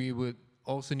we would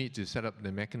also need to set up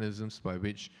the mechanisms by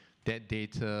which that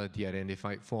data, the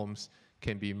identified forms,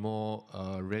 can be more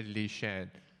readily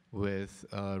shared with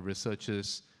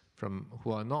researchers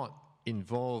who are not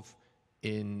involved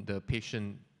in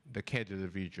the care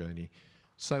delivery journey.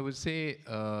 So I would say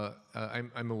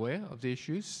I'm aware of the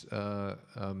issues.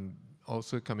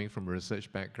 also coming from a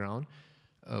research background,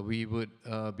 we would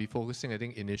be focusing, I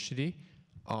think, initially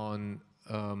on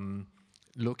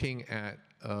looking at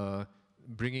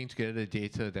bringing together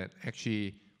data that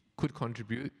actually could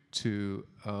contribute to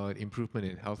improvement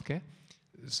in healthcare.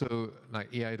 So like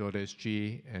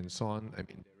AI.SG and so on, I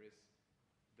mean, there is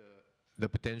the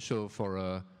potential for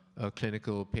a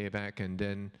clinical payback, and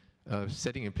then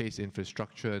setting in place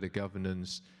infrastructure, the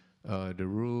governance, the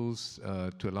rules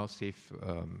to allow safe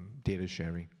data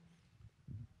sharing.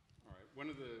 All right.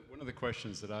 One of the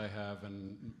questions that I have,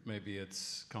 and maybe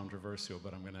it's controversial,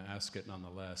 but I'm going to ask it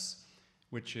nonetheless,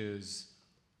 which is,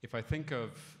 if I think of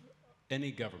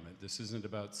any government, this isn't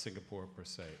about Singapore per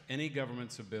se, any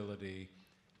government's ability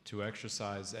to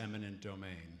exercise eminent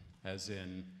domain, as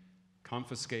in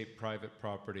confiscate private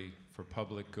property for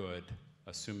public good,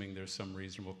 assuming there's some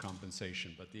reasonable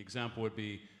compensation. But the example would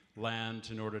be land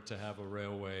in order to have a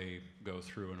railway go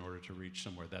through in order to reach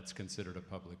somewhere. That's considered a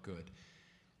public good.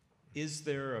 Is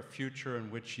there a future in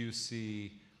which you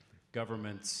see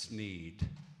governments need,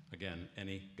 again,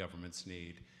 any government's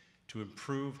need, to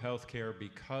improve healthcare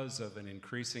because of an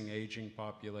increasing aging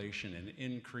population, an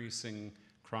increasing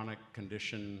chronic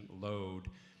condition load,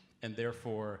 and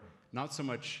therefore not so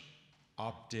much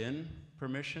opt-in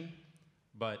permission,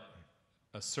 but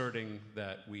asserting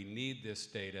that we need this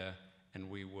data and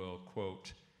we will,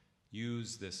 quote,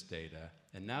 use this data.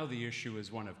 And now the issue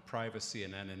is one of privacy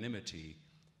and anonymity,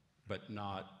 but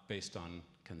not based on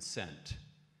consent.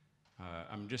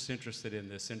 I'm just interested in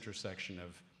this intersection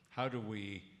of how do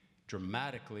we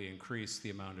dramatically increase the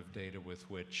amount of data with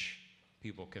which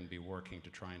people can be working to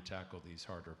try and tackle these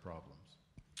harder problems?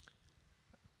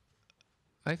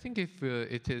 I think if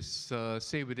it is,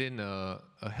 say, within a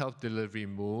health delivery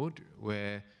mode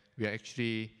where we are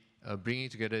actually bringing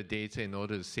together data in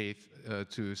order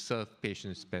to serve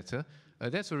patients better,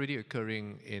 that's already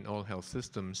occurring in all health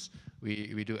systems.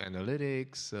 We do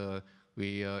analytics,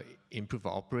 we improve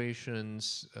our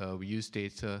operations, we use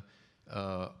data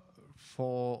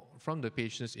from the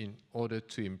patients in order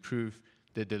to improve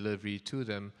the delivery to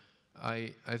them.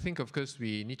 I think, of course,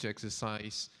 we need to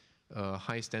exercise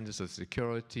high standards of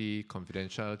security,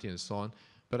 confidentiality, and so on.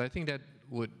 But I think that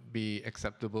would be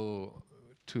acceptable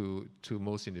to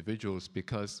most individuals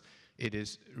because it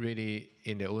is really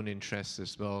in their own interests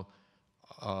as well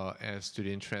as to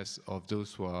the interests of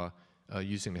those who are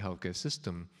using the healthcare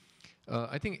system.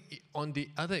 I think on the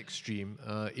other extreme,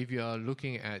 if you are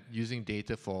looking at using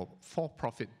data for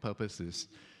for-profit purposes,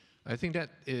 I think that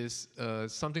is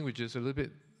something which is a little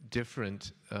bit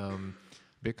different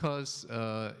because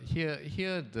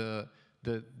here the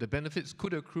benefits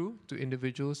could accrue to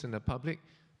individuals and the public,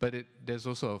 but there's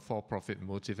also a for-profit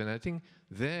motive. And I think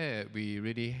there we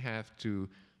really have to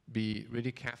be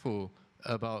really careful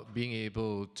about being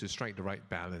able to strike the right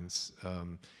balance.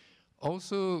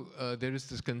 Also, there is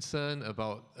this concern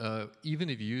about even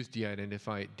if you use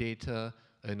de-identified data,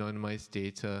 anonymized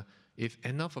data, if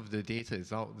enough of the data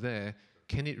is out there,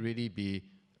 can it really be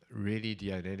really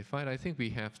de-identified? I think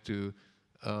we have to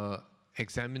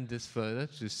examine this further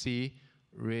to see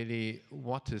really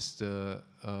what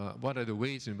are the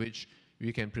ways in which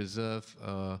we can preserve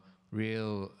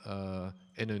real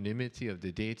anonymity of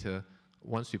the data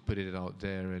once we put it out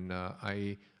there. And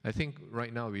I think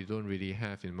right now we don't really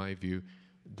have, in my view,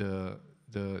 the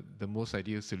most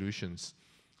ideal solutions.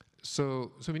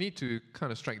 So we need to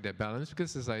kind of strike that balance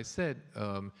because, as I said,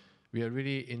 we are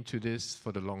really into this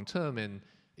for the long term. And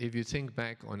if you think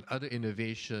back on other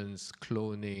innovations,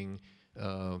 cloning,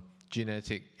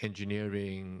 genetic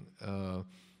engineering,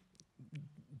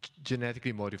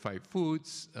 genetically modified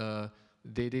foods,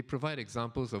 they provide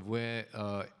examples of where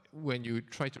when you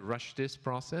try to rush this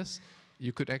process,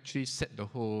 you could actually set the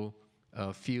whole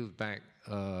field back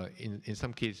in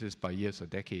some cases by years or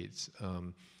decades.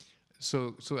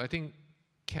 So I think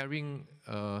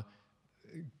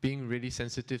being really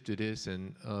sensitive to this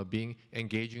and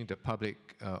engaging the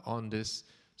public on this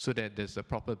so that there's a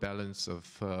proper balance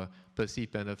of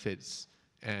perceived benefits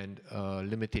and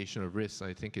limitation of risks,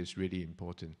 I think is really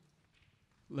important.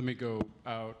 Let me go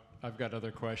out. I've got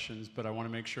other questions, but I want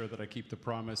to make sure that I keep the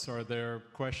promise. Are there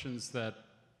questions that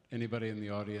anybody in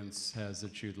the audience has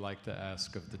that you'd like to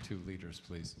ask of the two leaders,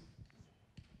 please?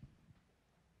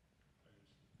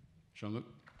 Jean-Luc?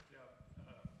 Yeah.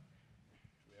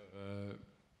 Do we have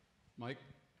a mic?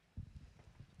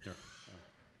 Here.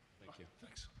 Thank you.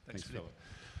 Thanks, Philip.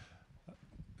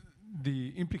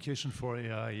 The implication for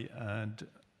AI and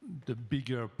the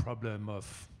bigger problem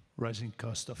of rising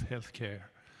cost of healthcare,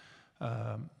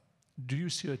 do you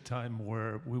see a time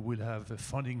where we will have a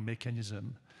funding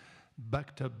mechanism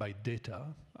backed up by data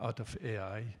out of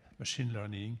AI, machine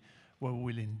learning, where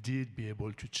we'll indeed be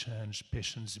able to change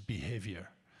patients' behavior.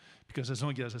 Because as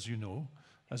long as you know,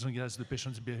 as long as the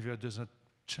patient's behavior doesn't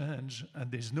change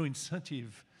and there's no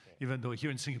incentive, even though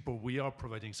here in Singapore we are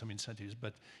providing some incentives,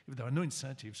 but if there are no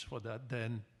incentives for that,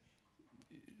 then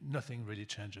nothing really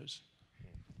changes.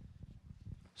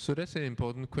 So that's an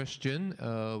important question,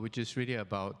 which is really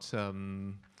about,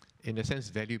 in a sense,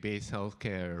 value-based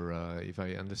healthcare, if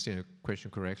I understand the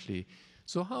question correctly.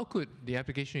 So how could the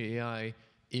application of AI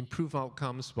improve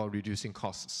outcomes while reducing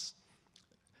costs?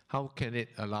 How can it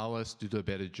allow us to do a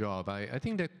better job? I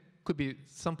think there could be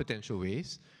some potential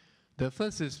ways. The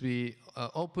first is we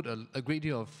all put a great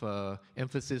deal of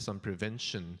emphasis on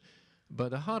prevention,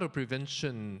 but the heart of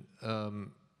prevention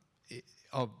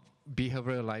of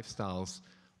behavioral lifestyles,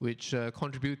 which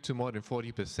contribute to more than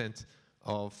 40%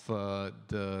 of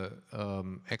the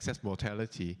excess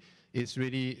mortality, is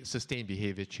really sustained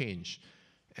behavior change.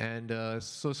 And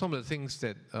so some of the things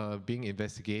that are being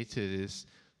investigated is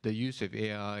the use of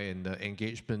AI and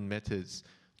engagement methods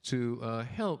to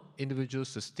help individuals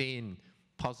sustain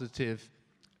positive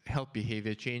health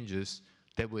behavior changes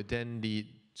that would then lead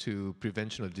to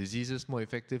prevention of diseases more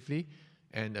effectively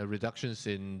and reductions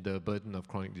in the burden of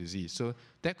chronic disease. So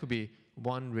that could be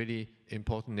one really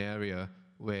important area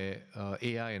where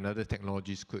AI and other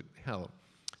technologies could help.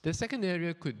 The second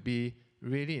area could be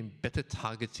really in better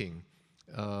targeting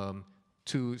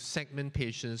to segment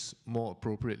patients more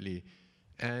appropriately.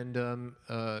 And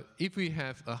if we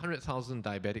have 100,000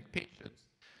 diabetic patients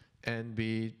and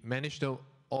we manage them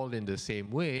all in the same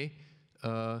way,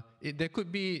 there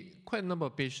could be quite a number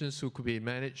of patients who could be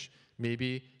managed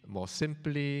maybe more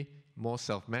simply, more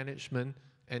self-management,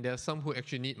 and there are some who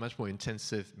actually need much more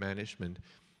intensive management.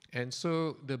 And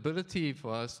so the ability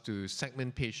for us to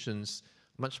segment patients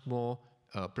much more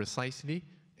precisely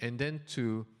and then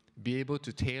to be able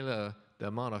to tailor the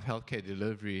amount of healthcare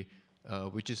delivery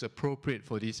which is appropriate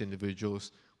for these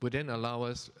individuals would then allow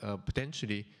us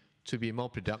potentially to be more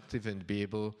productive and be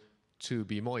able to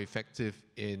be more effective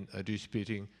in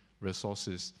distributing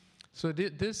resources. So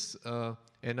this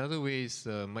and other ways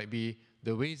might be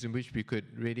the ways in which we could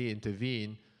really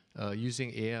intervene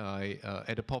using AI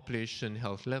at a population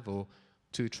health level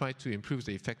to try to improve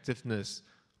the effectiveness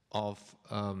of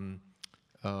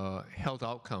health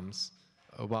outcomes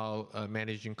while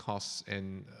managing costs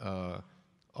and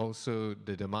also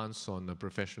the demands on the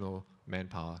professional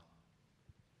manpower.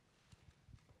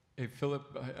 Hey,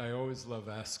 Philip, I always love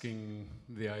asking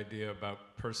the idea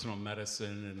about personal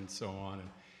medicine and so on.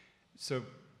 So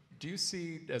do you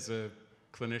see, as a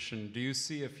clinician, do you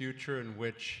see a future in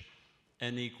which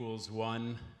N equals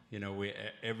 1, you know,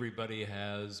 everybody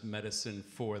has medicine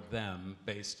for them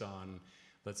based on,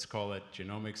 let's call it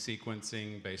genomic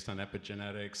sequencing, based on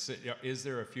epigenetics? Is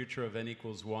there a future of N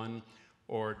equals 1?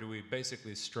 Or do we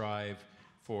basically strive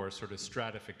for sort of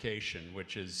stratification,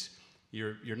 which is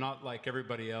you're not like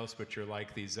everybody else, but you're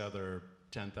like these other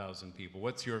 10,000 people?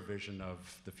 What's your vision of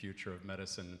the future of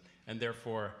medicine? And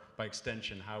therefore, by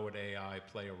extension, how would AI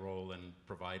play a role in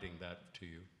providing that to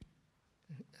you?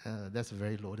 That's a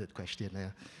very loaded question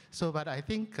there. So, but I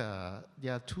think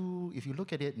there are two, if you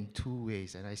look at it in two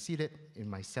ways, and I see that in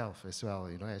myself as well,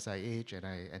 you know, as I age and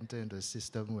I enter into a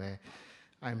system where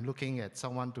I'm looking at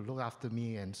someone to look after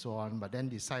me and so on, but then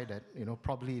decide that, you know,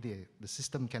 probably the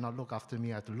system cannot look after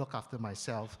me, I have to look after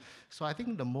myself. So I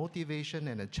think the motivation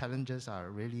and the challenges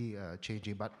are really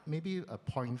changing. But maybe a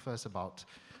point first about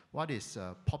what is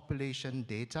population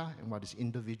data and what is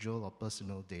individual or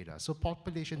personal data. So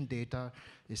population data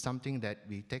is something that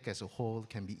we take as a whole,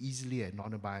 can be easily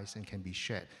anonymized and can be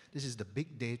shared. This is the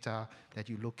big data that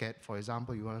you look at. For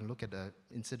example, you want to look at the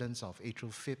incidence of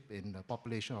atrial fib in the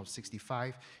population of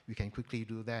 65, you can quickly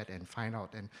do that and find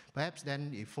out. And perhaps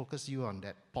then it focuses you on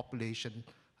that population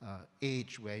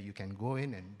age where you can go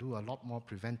in and do a lot more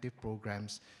preventive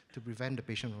programs to prevent the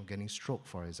patient from getting stroke,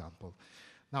 for example.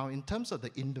 Now, in terms of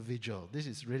the individual, this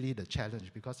is really the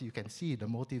challenge because you can see the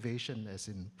motivation, as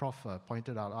in Prof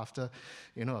pointed out, after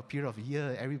a period of a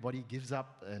year, everybody gives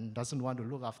up and doesn't want to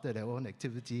look after their own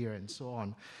activity and so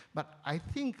on. But I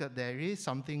think there is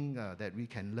something that we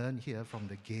can learn here from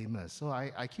the gamers. So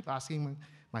I keep asking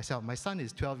myself, my son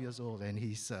is 12 years old and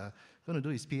he's going to do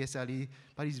his PSLE,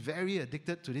 but he's very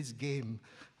addicted to this game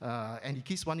and he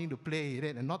keeps wanting to play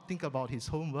it and not think about his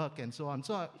homework and so on.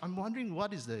 So I'm wondering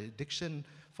what is the addiction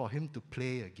for him to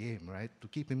play a game, right, to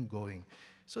keep him going.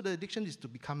 So the addiction is to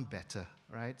become better,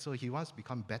 right? So he wants to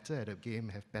become better at a game,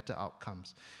 have better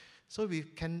outcomes. So we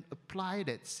can apply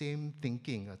that same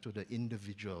thinking to the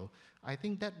individual. I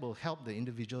think that will help the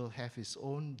individual have his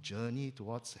own journey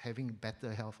towards having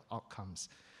better health outcomes.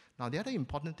 Now, the other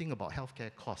important thing about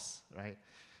healthcare costs, right?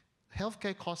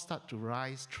 healthcare costs start to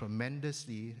rise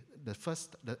tremendously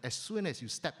as soon as you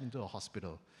step into a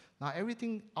hospital. Now,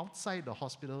 everything outside the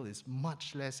hospital is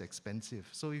much less expensive.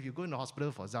 So if you go in the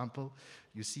hospital, for example,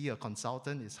 you see a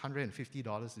consultant, it's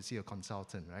 $150 to see a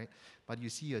consultant, right? But you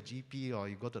see a GP or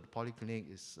you go to the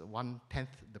polyclinic, it's 1/10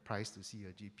 the price to see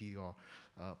a GP or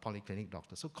a polyclinic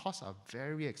doctor. So costs are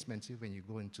very expensive when you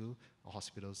go into a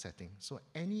hospital setting. So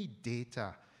any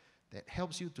data that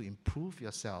helps you to improve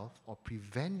yourself or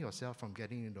prevent yourself from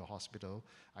getting into a hospital,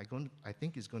 I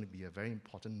think is going to be a very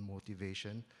important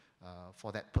motivation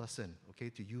for that person,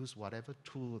 okay, to use whatever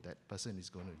tool that person is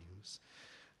going to use.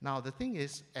 Now, the thing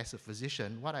is, as a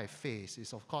physician, what I face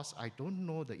is, of course, I don't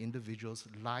know the individual's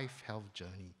life health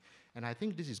journey. And I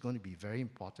think this is going to be very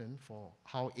important for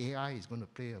how AI is going to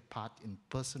play a part in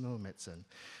personal medicine.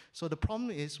 So the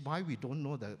problem is why we don't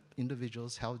know the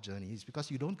individual's health journey is because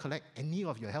you don't collect any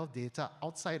of your health data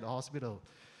outside the hospital.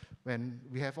 When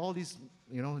we have all these,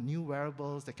 new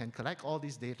wearables that can collect all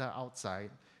this data outside,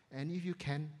 and if you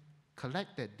can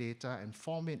collect that data and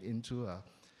form it into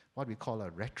what we call a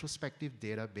retrospective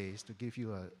database to give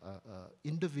you a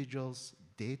individual's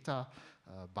data,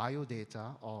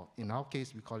 biodata, or in our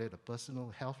case, we call it a personal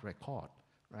health record,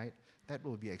 right? That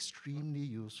will be extremely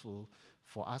useful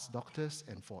for us doctors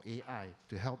and for AI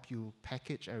to help you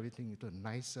package everything into a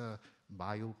nicer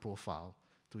bio profile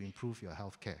to improve your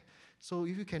healthcare. So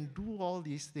if you can do all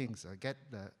these things, get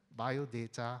the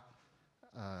biodata,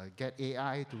 get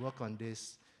AI to work on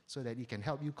this, so that it can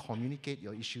help you communicate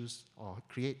your issues or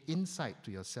create insight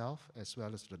to yourself as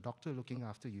well as to the doctor looking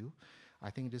after you. I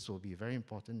think this will be very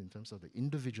important in terms of the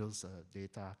individual's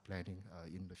data planning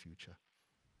in the future.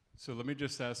 So let me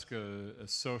just ask a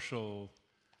social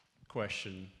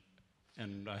question,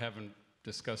 and I haven't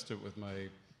discussed it with my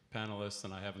panelists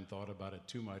and I haven't thought about it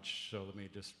too much, so let me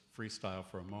just freestyle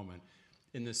for a moment.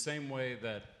 In the same way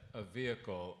that a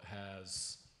vehicle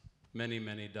has many,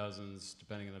 many dozens,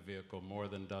 depending on the vehicle, more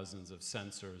than dozens of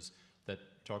sensors that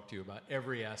talk to you about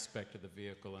every aspect of the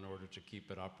vehicle in order to keep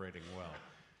it operating well.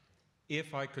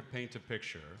 If I could paint a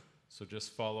picture, so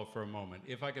just follow for a moment,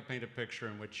 if I could paint a picture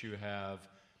in which you have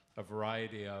a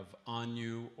variety of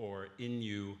on-you or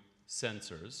in-you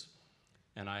sensors,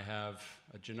 and I have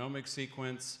a genomic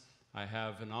sequence, I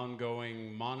have an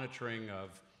ongoing monitoring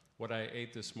of what I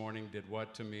ate this morning did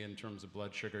what to me in terms of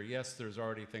blood sugar. Yes, there's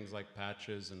already things like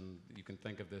patches, and you can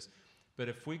think of this. But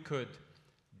if we could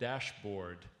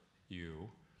dashboard you,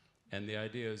 and the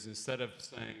idea is instead of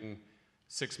saying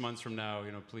 6 months from now,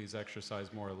 please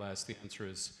exercise more or less, the answer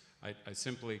is I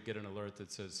simply get an alert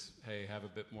that says, hey, have a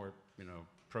bit more,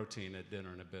 protein at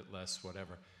dinner and a bit less,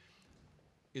 whatever.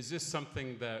 Is this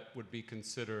something that would be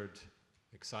considered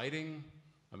exciting,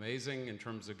 amazing in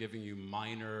terms of giving you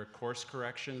minor course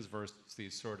corrections versus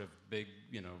these sort of big,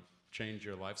 change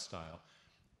your lifestyle?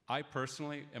 I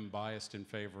personally am biased in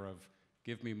favor of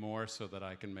give me more so that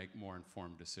I can make more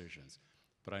informed decisions.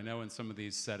 But I know in some of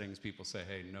these settings, people say,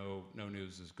 hey, no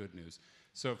news is good news.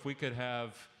 So if we could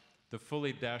have the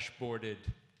fully dashboarded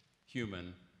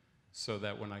human so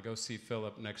that when I go see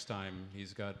Philip next time,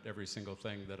 he's got every single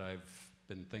thing that I've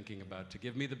been thinking about to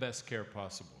give me the best care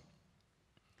possible.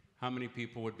 How many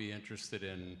people would be interested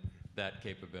in that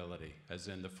capability, as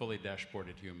in the fully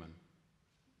dashboarded human?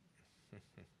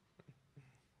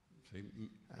 See,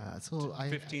 so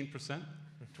 15%?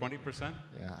 20%?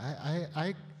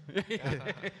 Yeah,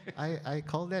 I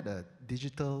call that a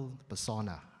digital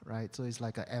persona, right? So it's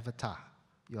like an avatar,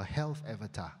 your health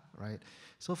avatar, right?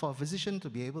 So for a physician to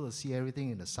be able to see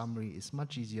everything in a summary is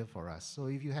much easier for us. So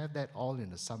if you have that all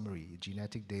in a summary,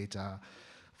 genetic data,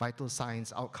 vital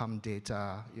signs, outcome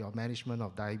data, your management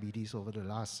of diabetes over the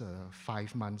last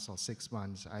 5 months or 6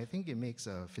 months, I think it makes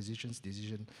a physician's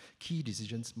key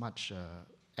decisions much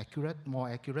more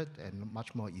accurate and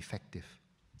much more effective.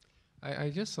 I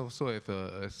just also have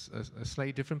a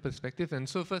slightly different perspective. And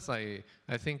so first, I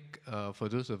think for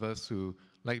those of us who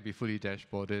like to be fully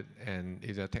dashboarded, and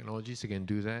if there are technologies that can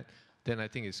do that, then I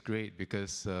think it's great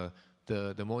because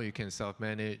the more you can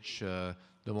self-manage,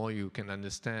 the more you can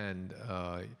understand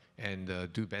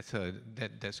and do better,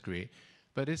 that's great.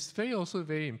 But it's also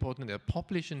very important at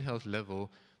population health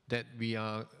level that we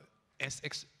are as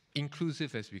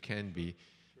inclusive as we can be.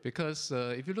 Because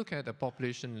if you look at the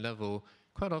population level,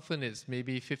 quite often it's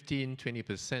maybe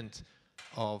 15–20%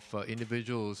 of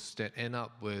individuals that end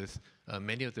up with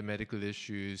many of the medical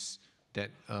issues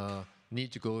that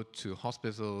need to go to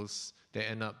hospitals, they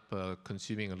end up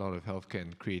consuming a lot of healthcare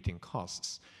and creating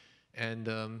costs.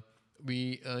 And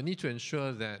we need to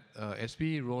ensure that as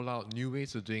we roll out new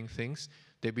ways of doing things,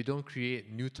 that we don't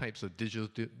create new types of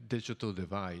digital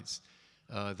divides,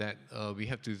 that we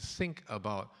have to think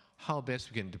about how best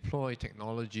we can deploy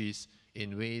technologies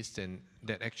in ways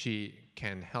that actually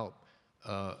can help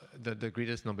the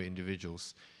greatest number of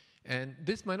individuals. And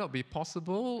this might not be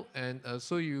possible, and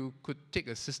so you could take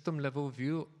a system-level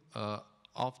view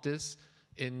of this.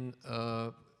 In,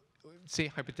 say,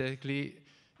 hypothetically,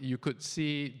 you could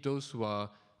see those who are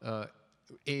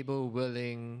able,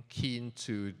 willing, keen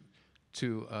to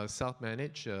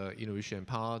self-manage. We should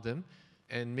empower them,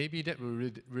 and maybe that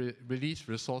will release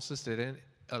resources that then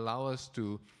allow us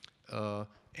to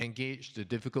engage the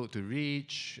difficult to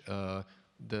reach,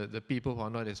 the people who are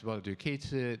not as well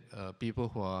educated, people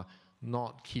who are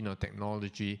not keen on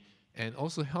technology, and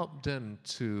also help them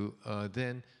to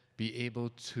then be able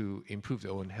to improve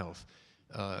their own health.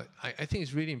 I think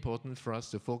it's really important for us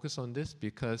to focus on this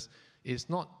because it's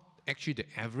not actually the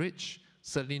average,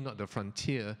 certainly not the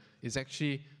frontier, it's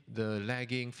actually the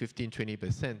lagging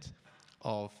 15–20%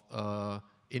 of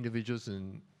individuals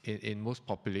in most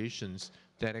populations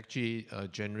that actually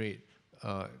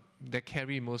that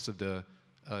carry most of the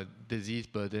disease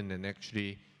burden and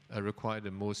actually require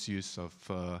the most use of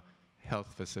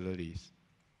health facilities.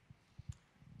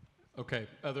 Okay,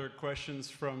 other questions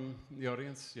from the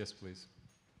audience? Yes, please.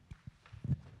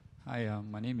 Hi,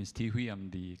 my name is Thi Hui. I'm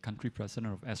the country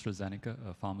president of AstraZeneca,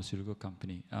 a pharmaceutical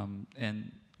company.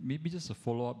 And maybe just a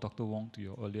follow-up, Dr. Wong, to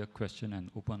your earlier question and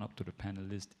open up to the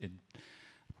panelists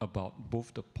about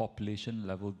both the population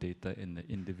level data and the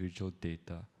individual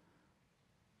data.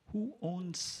 Who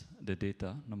owns the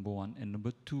data, number one? And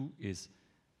number two is,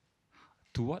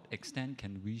 to what extent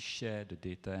can we share the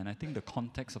data? And I think the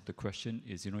context of the question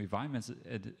is, if I'm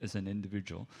as an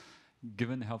individual,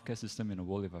 given the healthcare system in the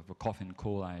world, if I have a cough and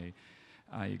cold,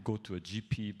 I go to a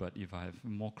GP, but if I have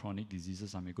more chronic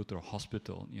diseases, I may go to a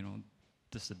hospital.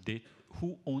 Does the data,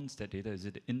 who owns that data? Is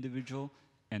it the individual,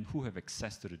 and who have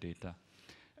access to the data?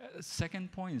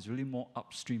 Second point is really more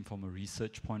upstream from a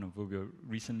research point of view.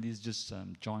 We recently just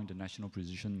joined the National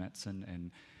Precision Medicine,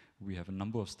 and we have a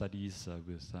number of studies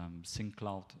with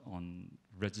SyncCloud on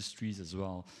registries as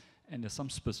well. And there's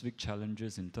some specific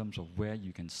challenges in terms of where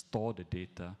you can store the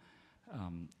data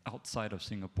outside of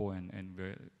Singapore, and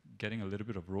we're getting a little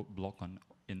bit of roadblock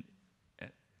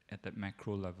at that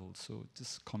macro level. So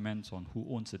just comments on who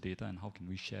owns the data and how can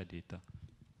we share data.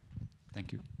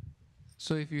 Thank you.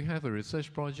 So if you have a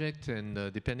research project,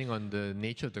 and depending on the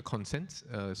nature of the consent,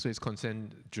 so it's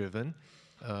consent-driven,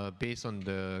 based on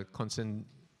the consent,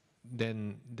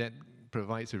 then that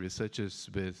provides the researchers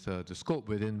with the scope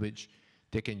within which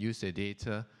they can use their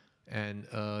data. And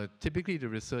typically the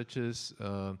researchers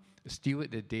steward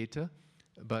the data,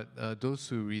 but those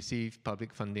who receive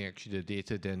public funding, actually the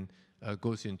data then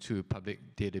goes into public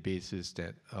databases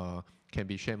that can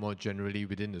be shared more generally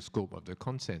within the scope of the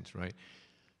consent, right?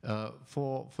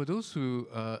 For those who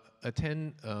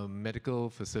attend medical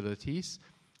facilities,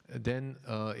 then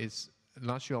it's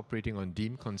largely operating on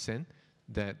deemed consent,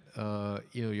 that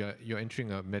you're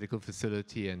entering a medical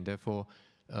facility, and therefore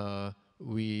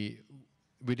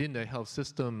within the health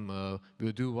system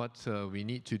we'll do what we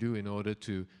need to do in order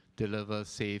to deliver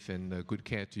safe and good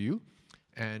care to you,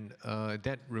 and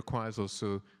that requires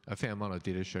also a fair amount of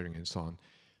data sharing and so on.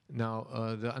 Now,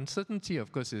 the uncertainty,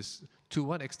 of course, is to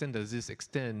what extent does this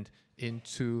extend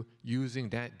into using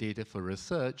that data for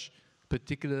research,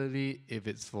 particularly if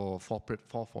it's for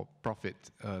for-profit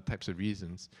types of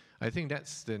reasons. I think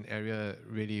that's an area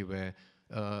really where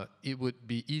it would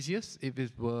be easiest if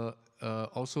it were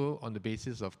also on the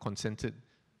basis of consented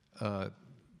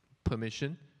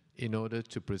permission in order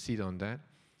to proceed on that.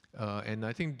 And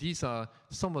I think these are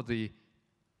some of the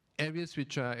areas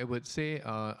which I would say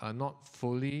are not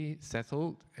fully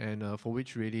settled, and for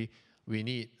which really we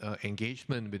need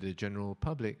engagement with the general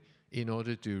public in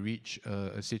order to reach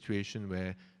a situation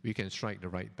where we can strike the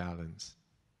right balance.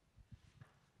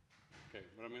 Okay,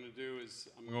 what I'm going to do is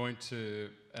I'm going to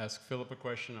ask Philip a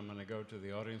question, I'm going to go to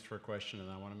the audience for a question, and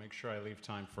I want to make sure I leave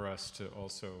time for us to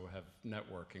also have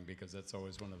networking, because that's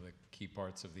always one of the key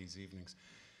parts of these evenings.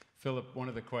 Philip, one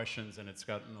of the questions, and it's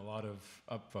gotten a lot of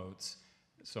upvotes,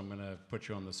 so I'm going to put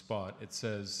you on the spot. It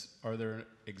says, are there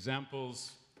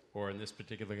examples, or in this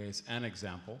particular case, an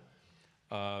example,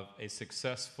 of a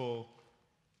successful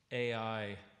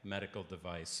AI medical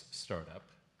device startup?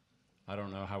 I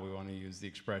don't know how we want to use the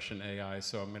expression AI,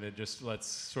 so I'm going to just, let's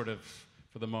sort of,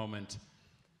 for the moment,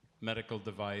 medical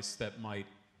device that might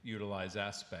utilize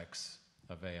aspects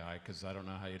of AI, because I don't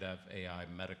know how you'd have AI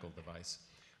medical device.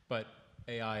 But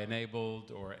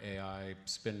AI-enabled or AI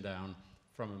spin-down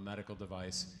from a medical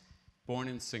device, born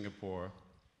in Singapore,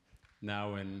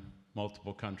 now in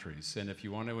multiple countries. And if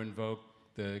you want to invoke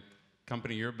the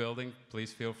company you're building,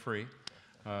 please feel free.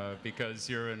 because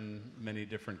you're in many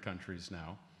different countries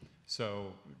now.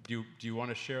 So do you want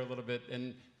to share a little bit?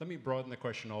 And let me broaden the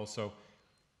question also.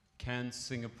 Can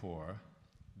Singapore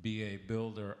be a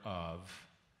builder of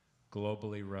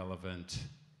globally relevant,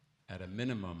 at a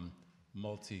minimum,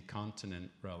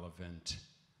 multi-continent relevant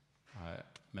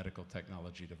medical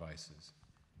technology devices?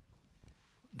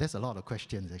 There's a lot of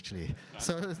questions actually.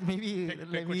 So maybe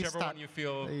let me start. One you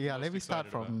feel let me start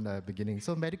from the beginning.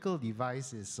 So medical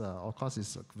device is, of course,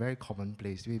 is very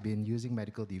commonplace. We've been using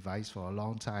medical device for a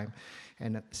long time,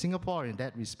 and Singapore, in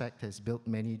that respect, has built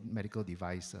many medical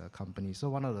device companies. So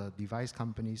one of the device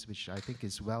companies, which I think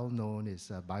is well known,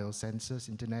 is Biosensors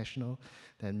International,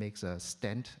 that makes a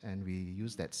stent, and we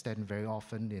use that stent very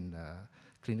often in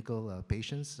clinical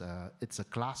patients. It's a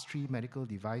class 3 medical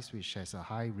device which has a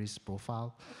high risk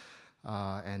profile,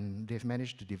 and they've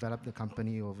managed to develop the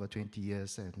company over 20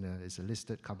 years, and it's a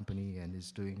listed company and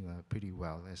is doing pretty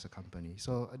well as a company.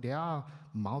 So there are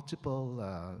multiple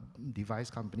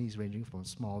device companies ranging from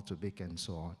small to big and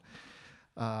so on.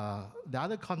 The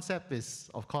other concept is,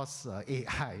 of course,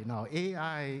 AI. Now,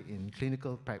 AI in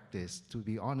clinical practice, to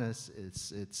be honest,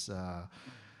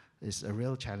 is a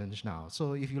real challenge now.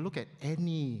 So if you look at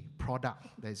any product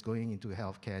that is going into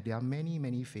healthcare, there are many,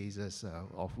 many phases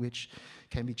of which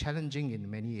can be challenging in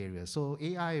many areas. So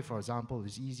AI, for example,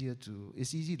 it's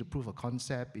easy to prove a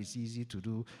concept, it's easy to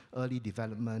do early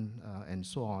development and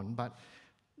so on. But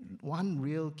one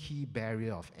real key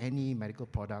barrier of any medical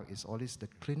product is always the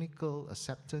clinical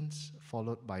acceptance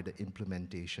followed by the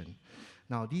implementation.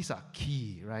 Now, these are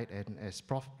key, right? And as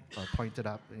Prof pointed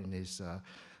out in his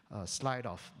slide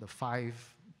of the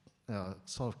 5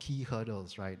 sort of key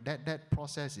hurdles, right? That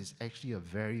process is actually a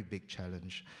very big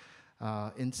challenge.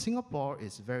 In Singapore,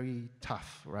 it's very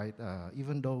tough, right?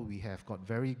 Even though we have got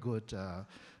very good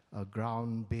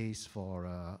ground base for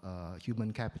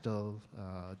human capital,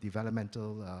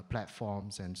 developmental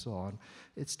platforms, and so on,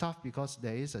 it's tough because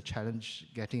there is a challenge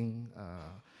getting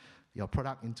your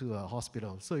product into a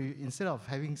hospital. So instead of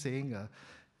saying,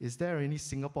 is there any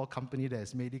Singapore company that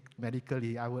has made it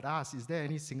medically? I would ask, is there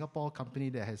any Singapore company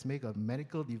that has made a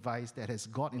medical device that has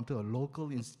got into a local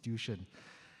institution?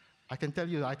 I can tell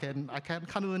you, I can't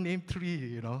even name 3,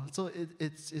 you know. So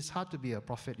it's hard to be a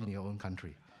prophet in your own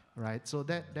country, right? So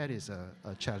that is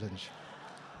a challenge.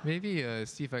 Maybe,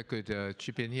 Steve, I could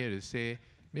chip in here to say,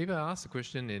 maybe I'll ask the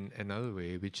question in another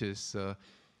way, which is,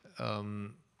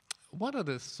 what are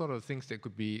the sort of things that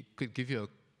could give you a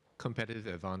competitive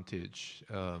advantage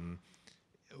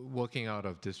working out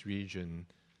of this region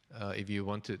if you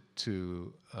wanted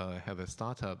to have a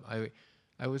startup?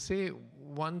 I would say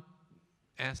one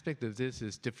aspect of this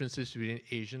is differences between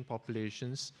Asian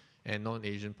populations and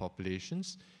non-Asian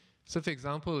populations. So for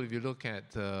example, if you look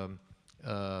at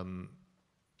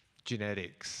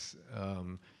genetics,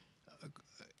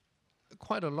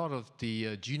 quite a lot of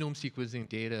the genome sequencing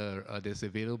data that's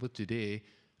available today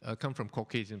come from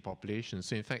Caucasian populations.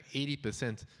 So in fact,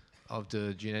 80% of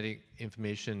the genetic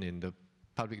information in the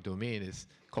public domain is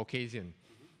Caucasian,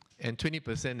 and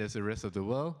 20% is the rest of the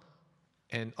world.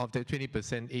 And of that 20%,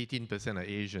 18% are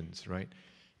Asians, right?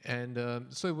 And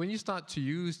so when you start to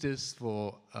use this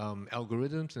for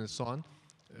algorithms and so on,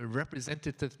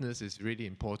 representativeness is really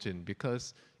important,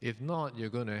 because if not, you're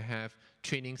going to have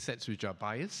training sets which are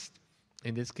biased,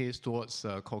 in this case towards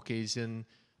Caucasian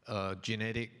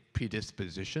genetic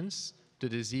predispositions to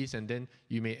disease, and then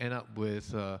you may end up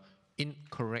with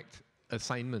incorrect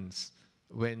assignments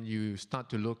when you start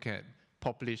to look at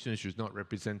populations which are not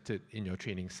represented in your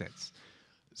training sets.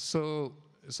 So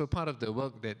part of the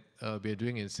work that we're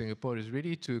doing in Singapore is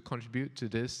really to contribute to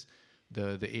this,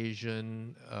 the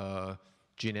Asian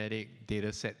genetic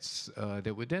data sets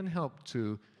that would then help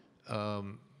to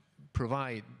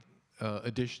provide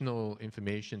additional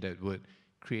information that would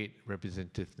create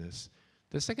representativeness.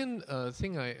 The second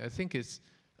thing I think is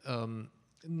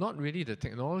not really the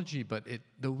technology, but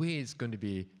the way it's going to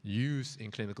be used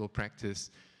in clinical practice.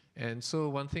 And so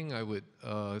one thing I would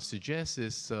suggest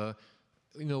is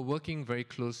working very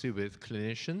closely with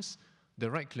clinicians, the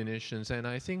right clinicians. And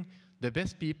I think the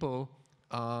best people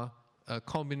are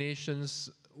combinations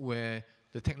where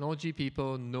the technology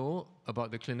people know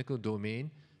about the clinical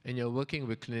domain, and you're working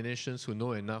with clinicians who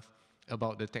know enough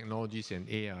about the technologies and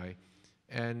AI.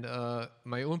 And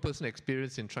my own personal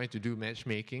experience in trying to do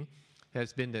matchmaking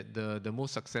has been that the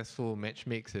most successful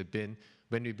matchmakes have been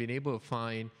when we've been able to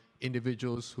find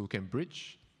individuals who can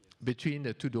bridge between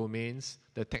the two domains,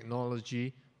 the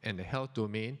technology and the health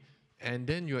domain, and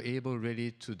then you're able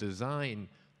really to design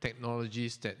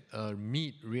technologies that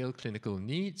meet real clinical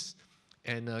needs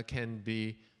and can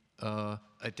be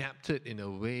adapted in a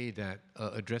way that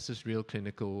addresses real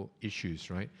clinical issues,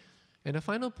 right? And the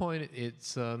final point,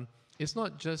 it's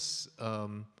not just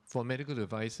for medical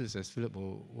devices, as Philip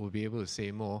will be able to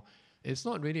say more. It's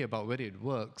not really about whether it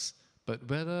works, but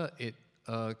whether it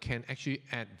can actually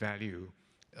add value,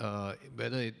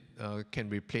 whether it can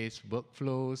replace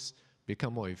workflows,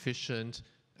 become more efficient,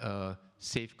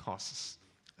 save costs.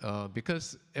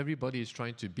 Because everybody is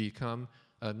trying to become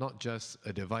not just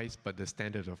a device, but the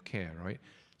standard of care, right?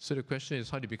 So the question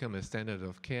is, how do you become a standard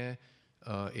of care?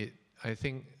 I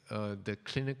think the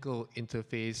clinical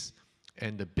interface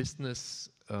and the business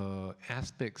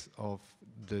aspects of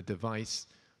the device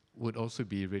would also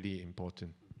be really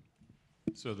important.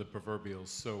 So the proverbial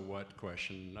so what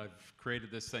question. I've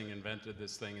created this thing, invented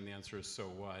this thing, and the answer is so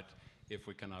what if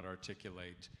we cannot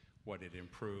articulate what it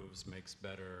improves, makes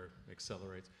better,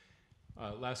 accelerates.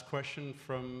 Last question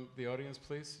from the audience,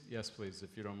 please. Yes, please,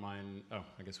 if you don't mind. Oh,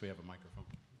 I guess we have a microphone.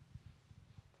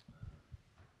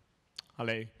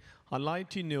 Hello. I'd like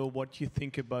to know what you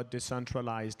think about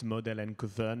decentralized model and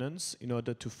governance in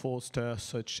order to foster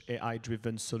such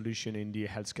AI-driven solution in the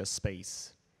healthcare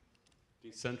space.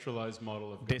 Decentralized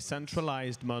model of governance.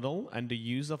 Decentralized model and the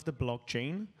use of the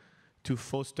blockchain to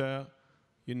foster,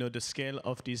 the scale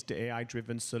of this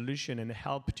AI-driven solution and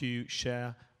help to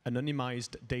share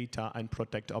anonymized data and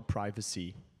protect our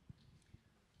privacy.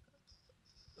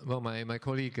 Well, my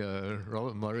colleague,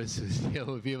 Robert Morris, who's here,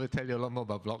 will be able to tell you a lot more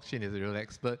about blockchain. He's a real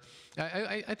expert.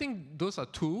 I think those are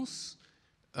tools,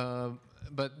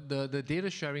 but the data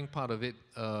sharing part of it,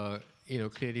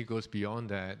 clearly goes beyond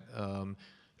that.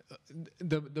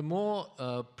 The more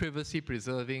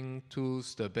privacy-preserving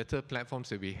tools, the better platforms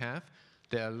that we have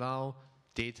that allow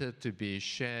data to be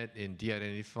shared in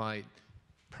de-identified,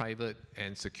 private,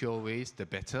 and secure ways, the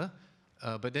better.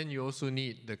 But then you also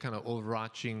need the kind of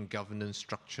overarching governance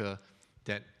structure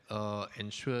that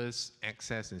ensures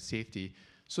access and safety.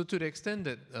 So to the extent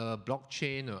that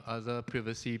blockchain or other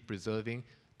privacy-preserving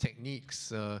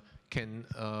techniques can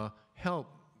help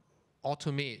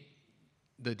automate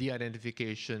the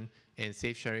de-identification and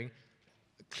safe sharing,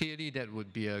 clearly that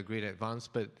would be a great advance,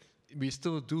 but we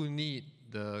still do need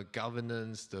the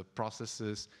governance, the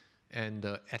processes, and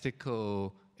the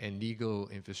ethical and legal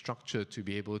infrastructure to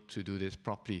be able to do this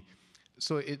properly.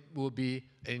 So it will be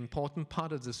an important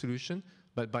part of the solution,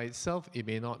 but by itself, it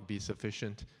may not be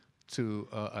sufficient to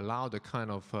allow the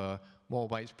kind of more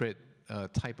widespread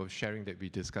type of sharing that we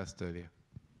discussed earlier.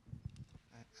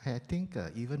 I think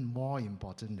even more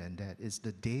important than that is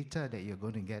the data that you're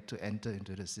going to get to enter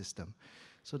into the system.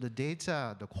 So the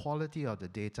data, the quality of the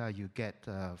data you get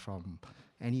from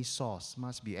any source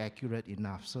must be accurate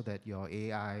enough so that your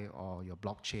AI or your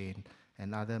blockchain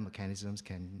and other mechanisms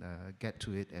can get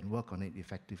to it and work on it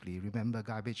effectively. Remember,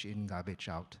 garbage in, garbage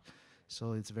out.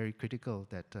 So it's very critical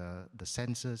that the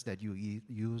sensors that you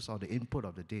use or the input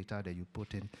of the data that you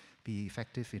put in be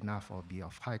effective enough or be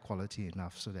of high quality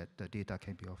enough so that the data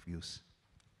can be of use.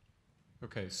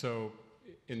 Okay, so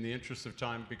in the interest of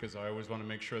time, because I always want to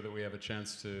make sure that we have a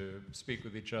chance to speak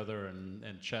with each other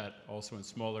and chat also in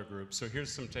smaller groups. So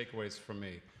here's some takeaways from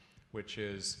me, which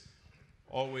is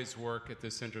always work at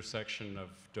this intersection of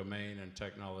domain and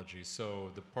technology.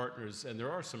 So the partners, and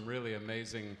there are some really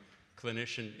amazing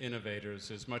clinician innovators.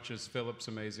 As much as Philip's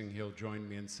amazing, he'll join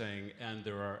me in saying, and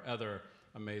there are other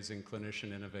amazing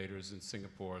clinician innovators in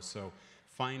Singapore. So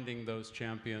finding those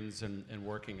champions and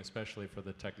working especially for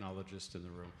the technologists in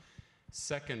the room.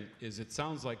 Second is, it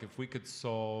sounds like if we could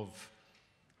solve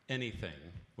anything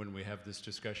when we have this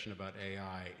discussion about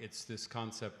AI, it's this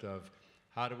concept of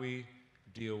how do we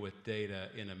deal with data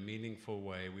in a meaningful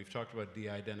way. We've talked about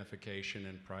de-identification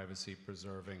and privacy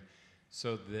preserving.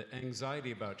 So the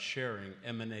anxiety about sharing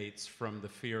emanates from the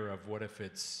fear of what if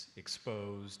it's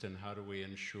exposed and how do we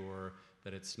ensure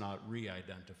that it's not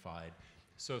re-identified.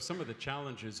 So some of the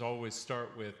challenges always start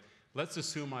with, let's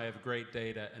assume I have great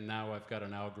data and now I've got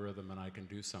an algorithm and I can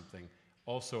do something.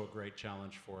 Also a great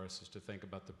challenge for us is to think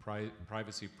about the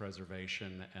privacy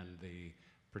preservation and the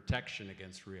protection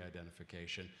against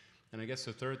re-identification. And I guess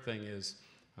the third thing is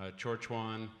Chorh,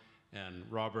 Chuan, and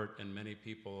Robert and many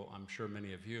people, I'm sure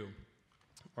many of you,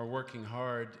 are working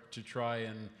hard to try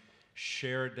and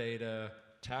share data,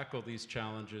 tackle these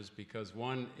challenges, because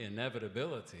one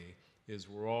inevitability is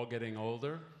we're all getting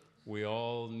older. We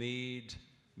all need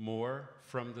more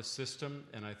from the system,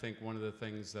 and I think one of the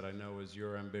things that I know is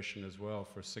your ambition as well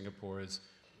for Singapore is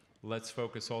let's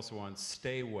focus also on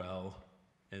stay well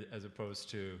as opposed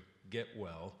to get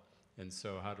well. And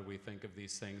so how do we think of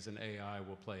these things? And AI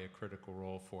will play a critical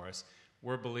role for us.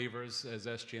 We're believers, as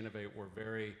SG Innovate, we're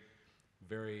very,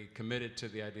 very committed to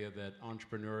the idea that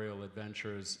entrepreneurial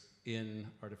adventures in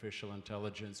artificial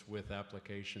intelligence with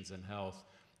applications in health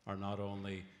are not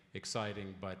only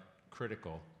exciting but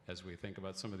critical as we think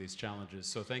about some of these challenges.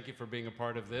 So thank you for being a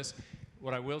part of this.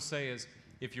 What I will say is,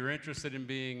 if you're interested in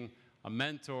being a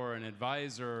mentor, an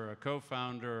advisor, a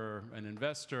co-founder, an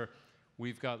investor,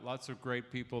 we've got lots of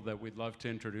great people that we'd love to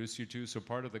introduce you to. So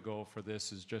part of the goal for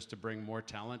this is just to bring more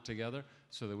talent together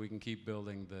so that we can keep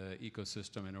building the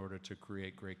ecosystem in order to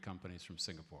create great companies from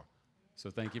Singapore. So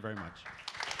thank you very much.